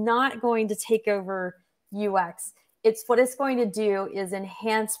 It's not going to take over UX. What it's going to do is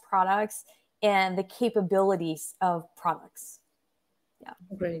enhance products and the capabilities of products. Yeah.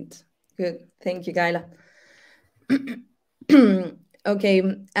 Great. Good. Thank you, Gayla. Okay.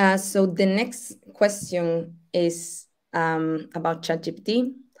 So the next question is about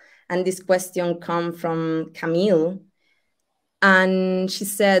ChatGPT. And this question comes from Camille. And she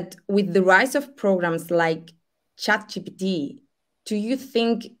said, with the rise of programs like ChatGPT, do you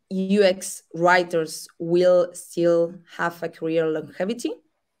think UX writers will still have a career longevity?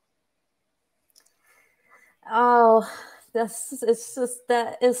 Oh,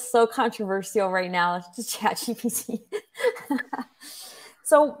 that is so controversial right now. It's just ChatGPT.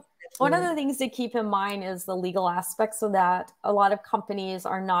 So one of the things to keep in mind is the legal aspects of that. A lot of companies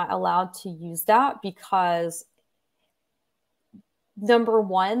are not allowed to use that because, number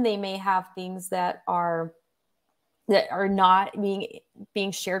one, they may have things that are not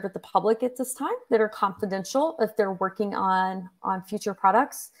being shared with the public at this time, that are confidential if they're working on future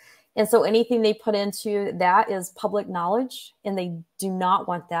products. And so anything they put into that is public knowledge, and they do not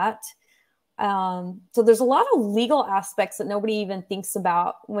want that. So there's a lot of legal aspects that nobody even thinks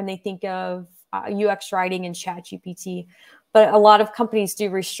about when they think of UX writing and ChatGPT. But a lot of companies do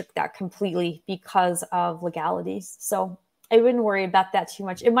restrict that completely because of legalities. So I wouldn't worry about that too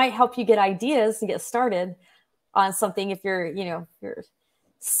much. It might help you get ideas and get started on something if you're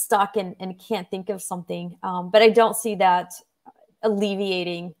stuck and can't think of something. But I don't see that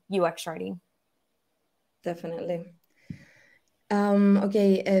alleviating UX writing. Definitely.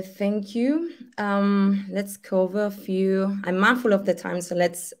 Okay, thank you. Let's cover a few. I'm mindful of the time, so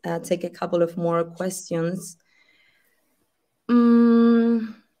let's take a couple of more questions.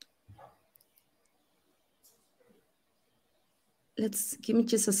 Let's give me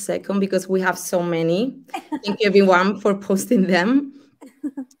just a second because we have so many. Thank you everyone for posting them.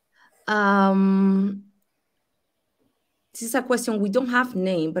 This is a question we don't have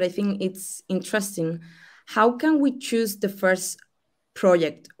name, but I think it's interesting. How can we choose the first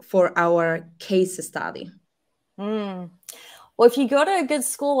project for our case study? Well, if you go to a good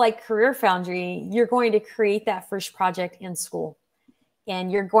school like Career Foundry, you're going to create that first project in school,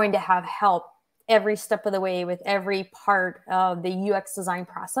 and you're going to have help every step of the way with every part of the UX design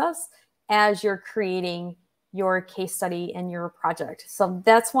process as you're creating your case study and your project. So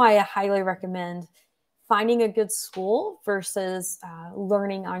that's why I highly recommend finding a good school versus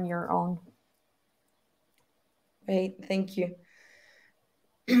learning on your own. Great, thank you.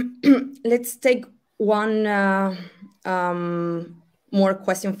 Let's take one more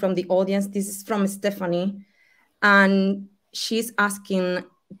question from the audience. This is from Stephanie, and she's asking,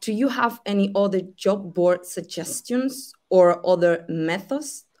 do you have any other job board suggestions or other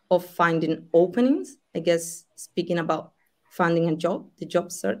methods of finding openings? I guess speaking about finding a job, the job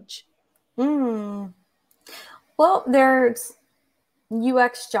search. Well, there's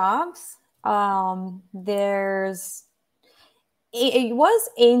UX jobs. It was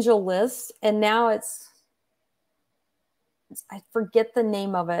Angel List, and now I forget the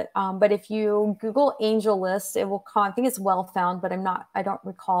name of it. But if you Google Angel List, it will come. I think it's Well Found, but I don't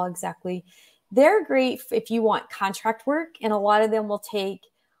recall exactly. They're great if you want contract work, and a lot of them will take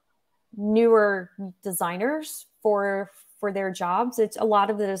newer designers for their jobs. It's a lot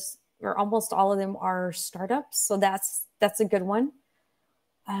of this, or almost all of them are startups. So that's a good one.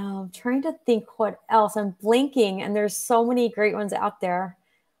 I'm trying to think what else. I'm blanking, and there's so many great ones out there.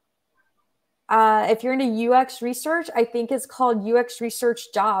 If you're into UX research, I think it's called UX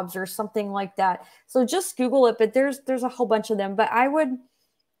Research Jobs or something like that. So just Google it, but there's a whole bunch of them. But I would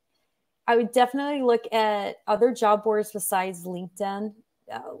definitely look at other job boards besides LinkedIn.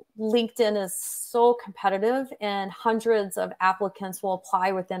 LinkedIn is so competitive, and hundreds of applicants will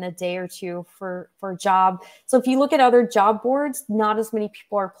apply within a day or two for a job. So if you look at other job boards, not as many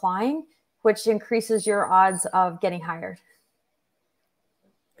people are applying, which increases your odds of getting hired.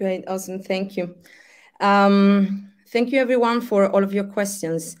 Great, awesome, thank you. Thank you everyone for all of your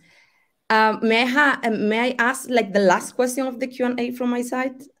questions. May I ask like the last question of the Q&A from my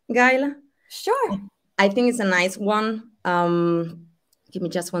side, Gayla? Sure. I think it's a nice one. Give me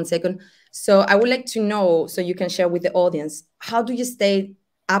just 1 second. So I would like to know, so you can share with the audience, how do you stay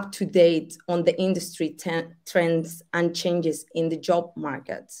up to date on the industry trends and changes in the job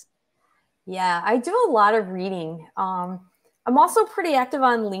markets? Yeah, I do a lot of reading. I'm also pretty active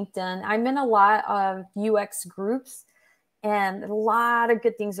on LinkedIn. I'm in a lot of UX groups, and a lot of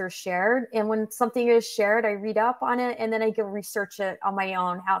good things are shared. And when something is shared, I read up on it, and then I go research it on my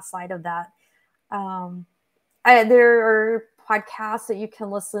own outside of that. There are podcasts that you can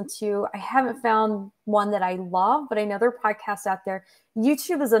listen to. I haven't found one that I love, but I know there are podcasts out there.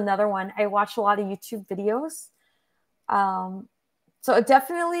 YouTube is another one. I watch a lot of YouTube videos. So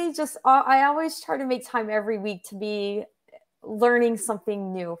definitely I always try to make time every week to be learning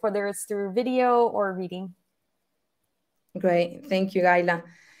something new, whether it's through video or reading. Great. Thank you, Gayla.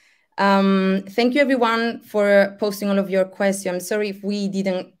 Thank you, everyone, for posting all of your questions. I'm sorry if we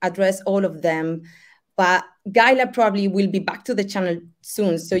didn't address all of them, but Gayla probably will be back to the channel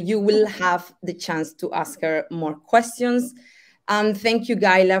soon, so you will have the chance to ask her more questions. Thank you,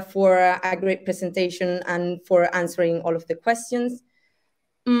 Gayla, for a great presentation and for answering all of the questions.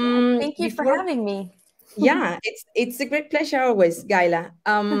 Thank you for having me. Yeah, it's a great pleasure always, Gayla.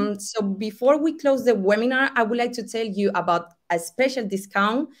 So before we close the webinar, I would like to tell you about a special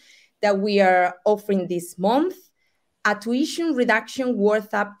discount that we are offering this month, a tuition reduction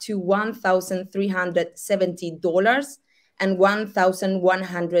worth up to $1,370 and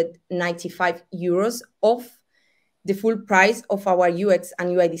 €1,195 off the full price of our UX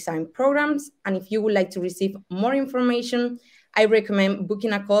and UI design programs. And if you would like to receive more information, I recommend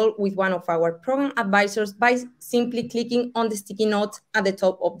booking a call with one of our program advisors by simply clicking on the sticky note at the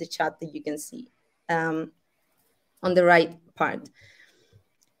top of the chat that you can see on the right part.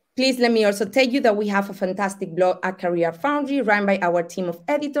 Please let me also tell you that we have a fantastic blog at Career Foundry run by our team of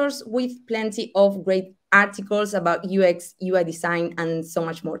editors with plenty of great articles about UX, UI design, and so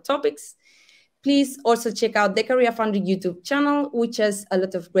much more topics. Please also check out the Career Foundry YouTube channel, which has a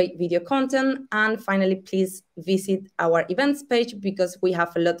lot of great video content. And finally, please visit our events page because we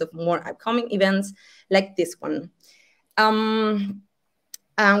have a lot of more upcoming events like this one.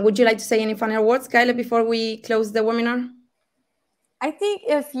 Would you like to say any final words, Gayla, before we close the webinar? I think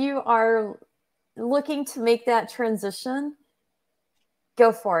if you are looking to make that transition,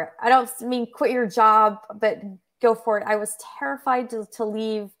 go for it. I don't mean quit your job, but go for it. I was terrified to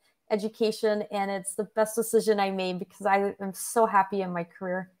leave education, and it's the best decision I made because I am so happy in my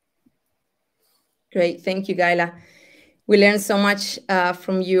career. Great. Thank you, Gayla. We learn so much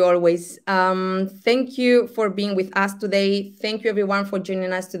from you always. Thank you for being with us today. Thank you, everyone, for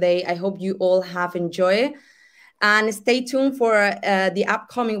joining us today. I hope you all have enjoyed. And stay tuned for the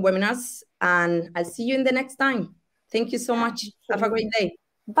upcoming webinars. And I'll see you in the next time. Thank you so much. Have a great day.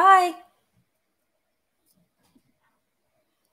 Bye.